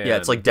being the fan. Yeah,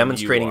 it's like than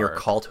demonstrating you your are.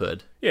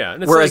 culthood. Yeah,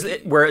 and it's Whereas,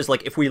 like, whereas,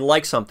 like, if we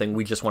like something,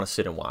 we just want to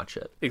sit and watch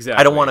it. Exactly.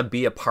 I don't want to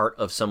be a part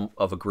of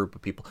a group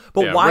of people.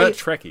 But yeah, why? we're not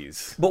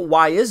Trekkies. But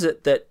why is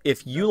it that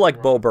if you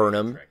like Bo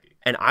Burnham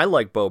and I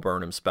like Bo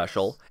Burnham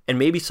special, and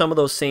maybe some of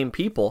those same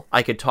people,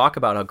 I could talk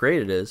about how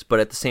great it is, but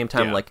at the same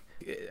time, Yeah. like,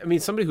 I mean,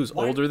 somebody who's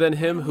older than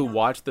him who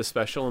watched the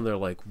special and they're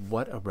like,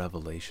 what a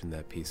revelation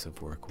that piece of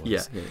work was.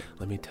 Yeah.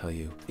 Let me tell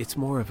you, it's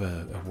more of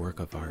a work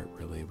of art,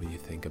 really, when you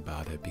think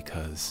about it,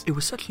 because it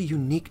was such a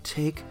unique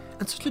take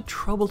and such a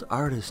troubled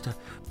artist.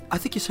 I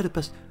think you said it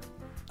best.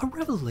 A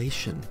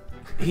revelation.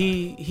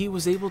 he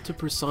was able to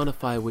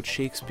personify what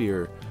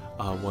Shakespeare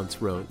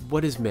once wrote.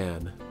 What is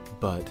man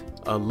but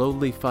a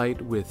lowly fight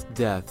with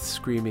death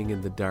screaming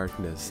in the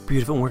darkness?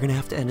 Beautiful. We're going to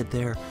have to end it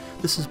there.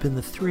 This has been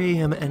the 3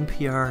 a.m.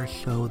 NPR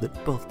show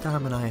that both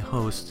Dom and I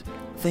host.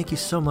 Thank you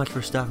so much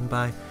for stopping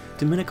by.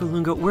 Domenico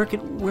Lungo, where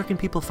can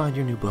people find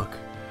your new book?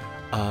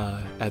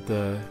 At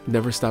the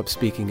Never Stop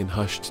Speaking in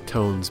Hushed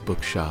Tones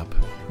bookshop.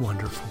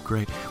 Wonderful.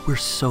 Great. We're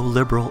so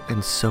liberal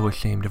and so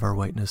ashamed of our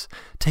whiteness.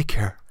 Take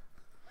care.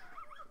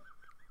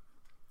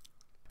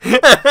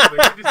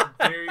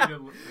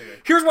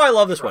 Here's why I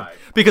love this one.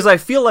 Because I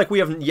feel like we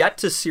have yet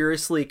to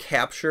seriously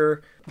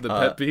capture The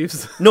pet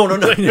peeves? No.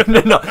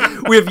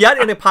 We have yet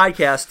in a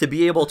podcast to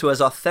be able to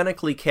as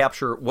authentically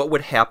capture what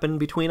would happen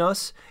between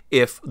us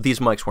if these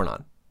mics weren't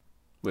on.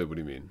 Wait, what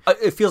do you mean?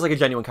 It feels like a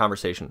genuine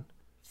conversation.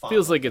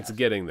 Feels like it's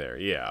getting there,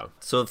 yeah.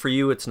 So for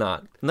you, it's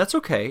not. And that's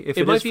okay. If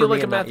It is might for feel me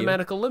like a and not you.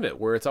 mathematical limit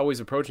where it's always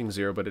approaching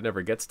zero, but it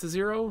never gets to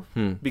zero.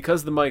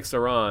 Because the mics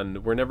are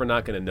on, we're never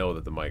not going to know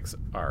that the mics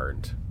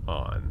aren't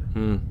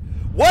on.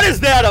 What is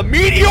that, a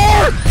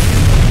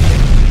meteor?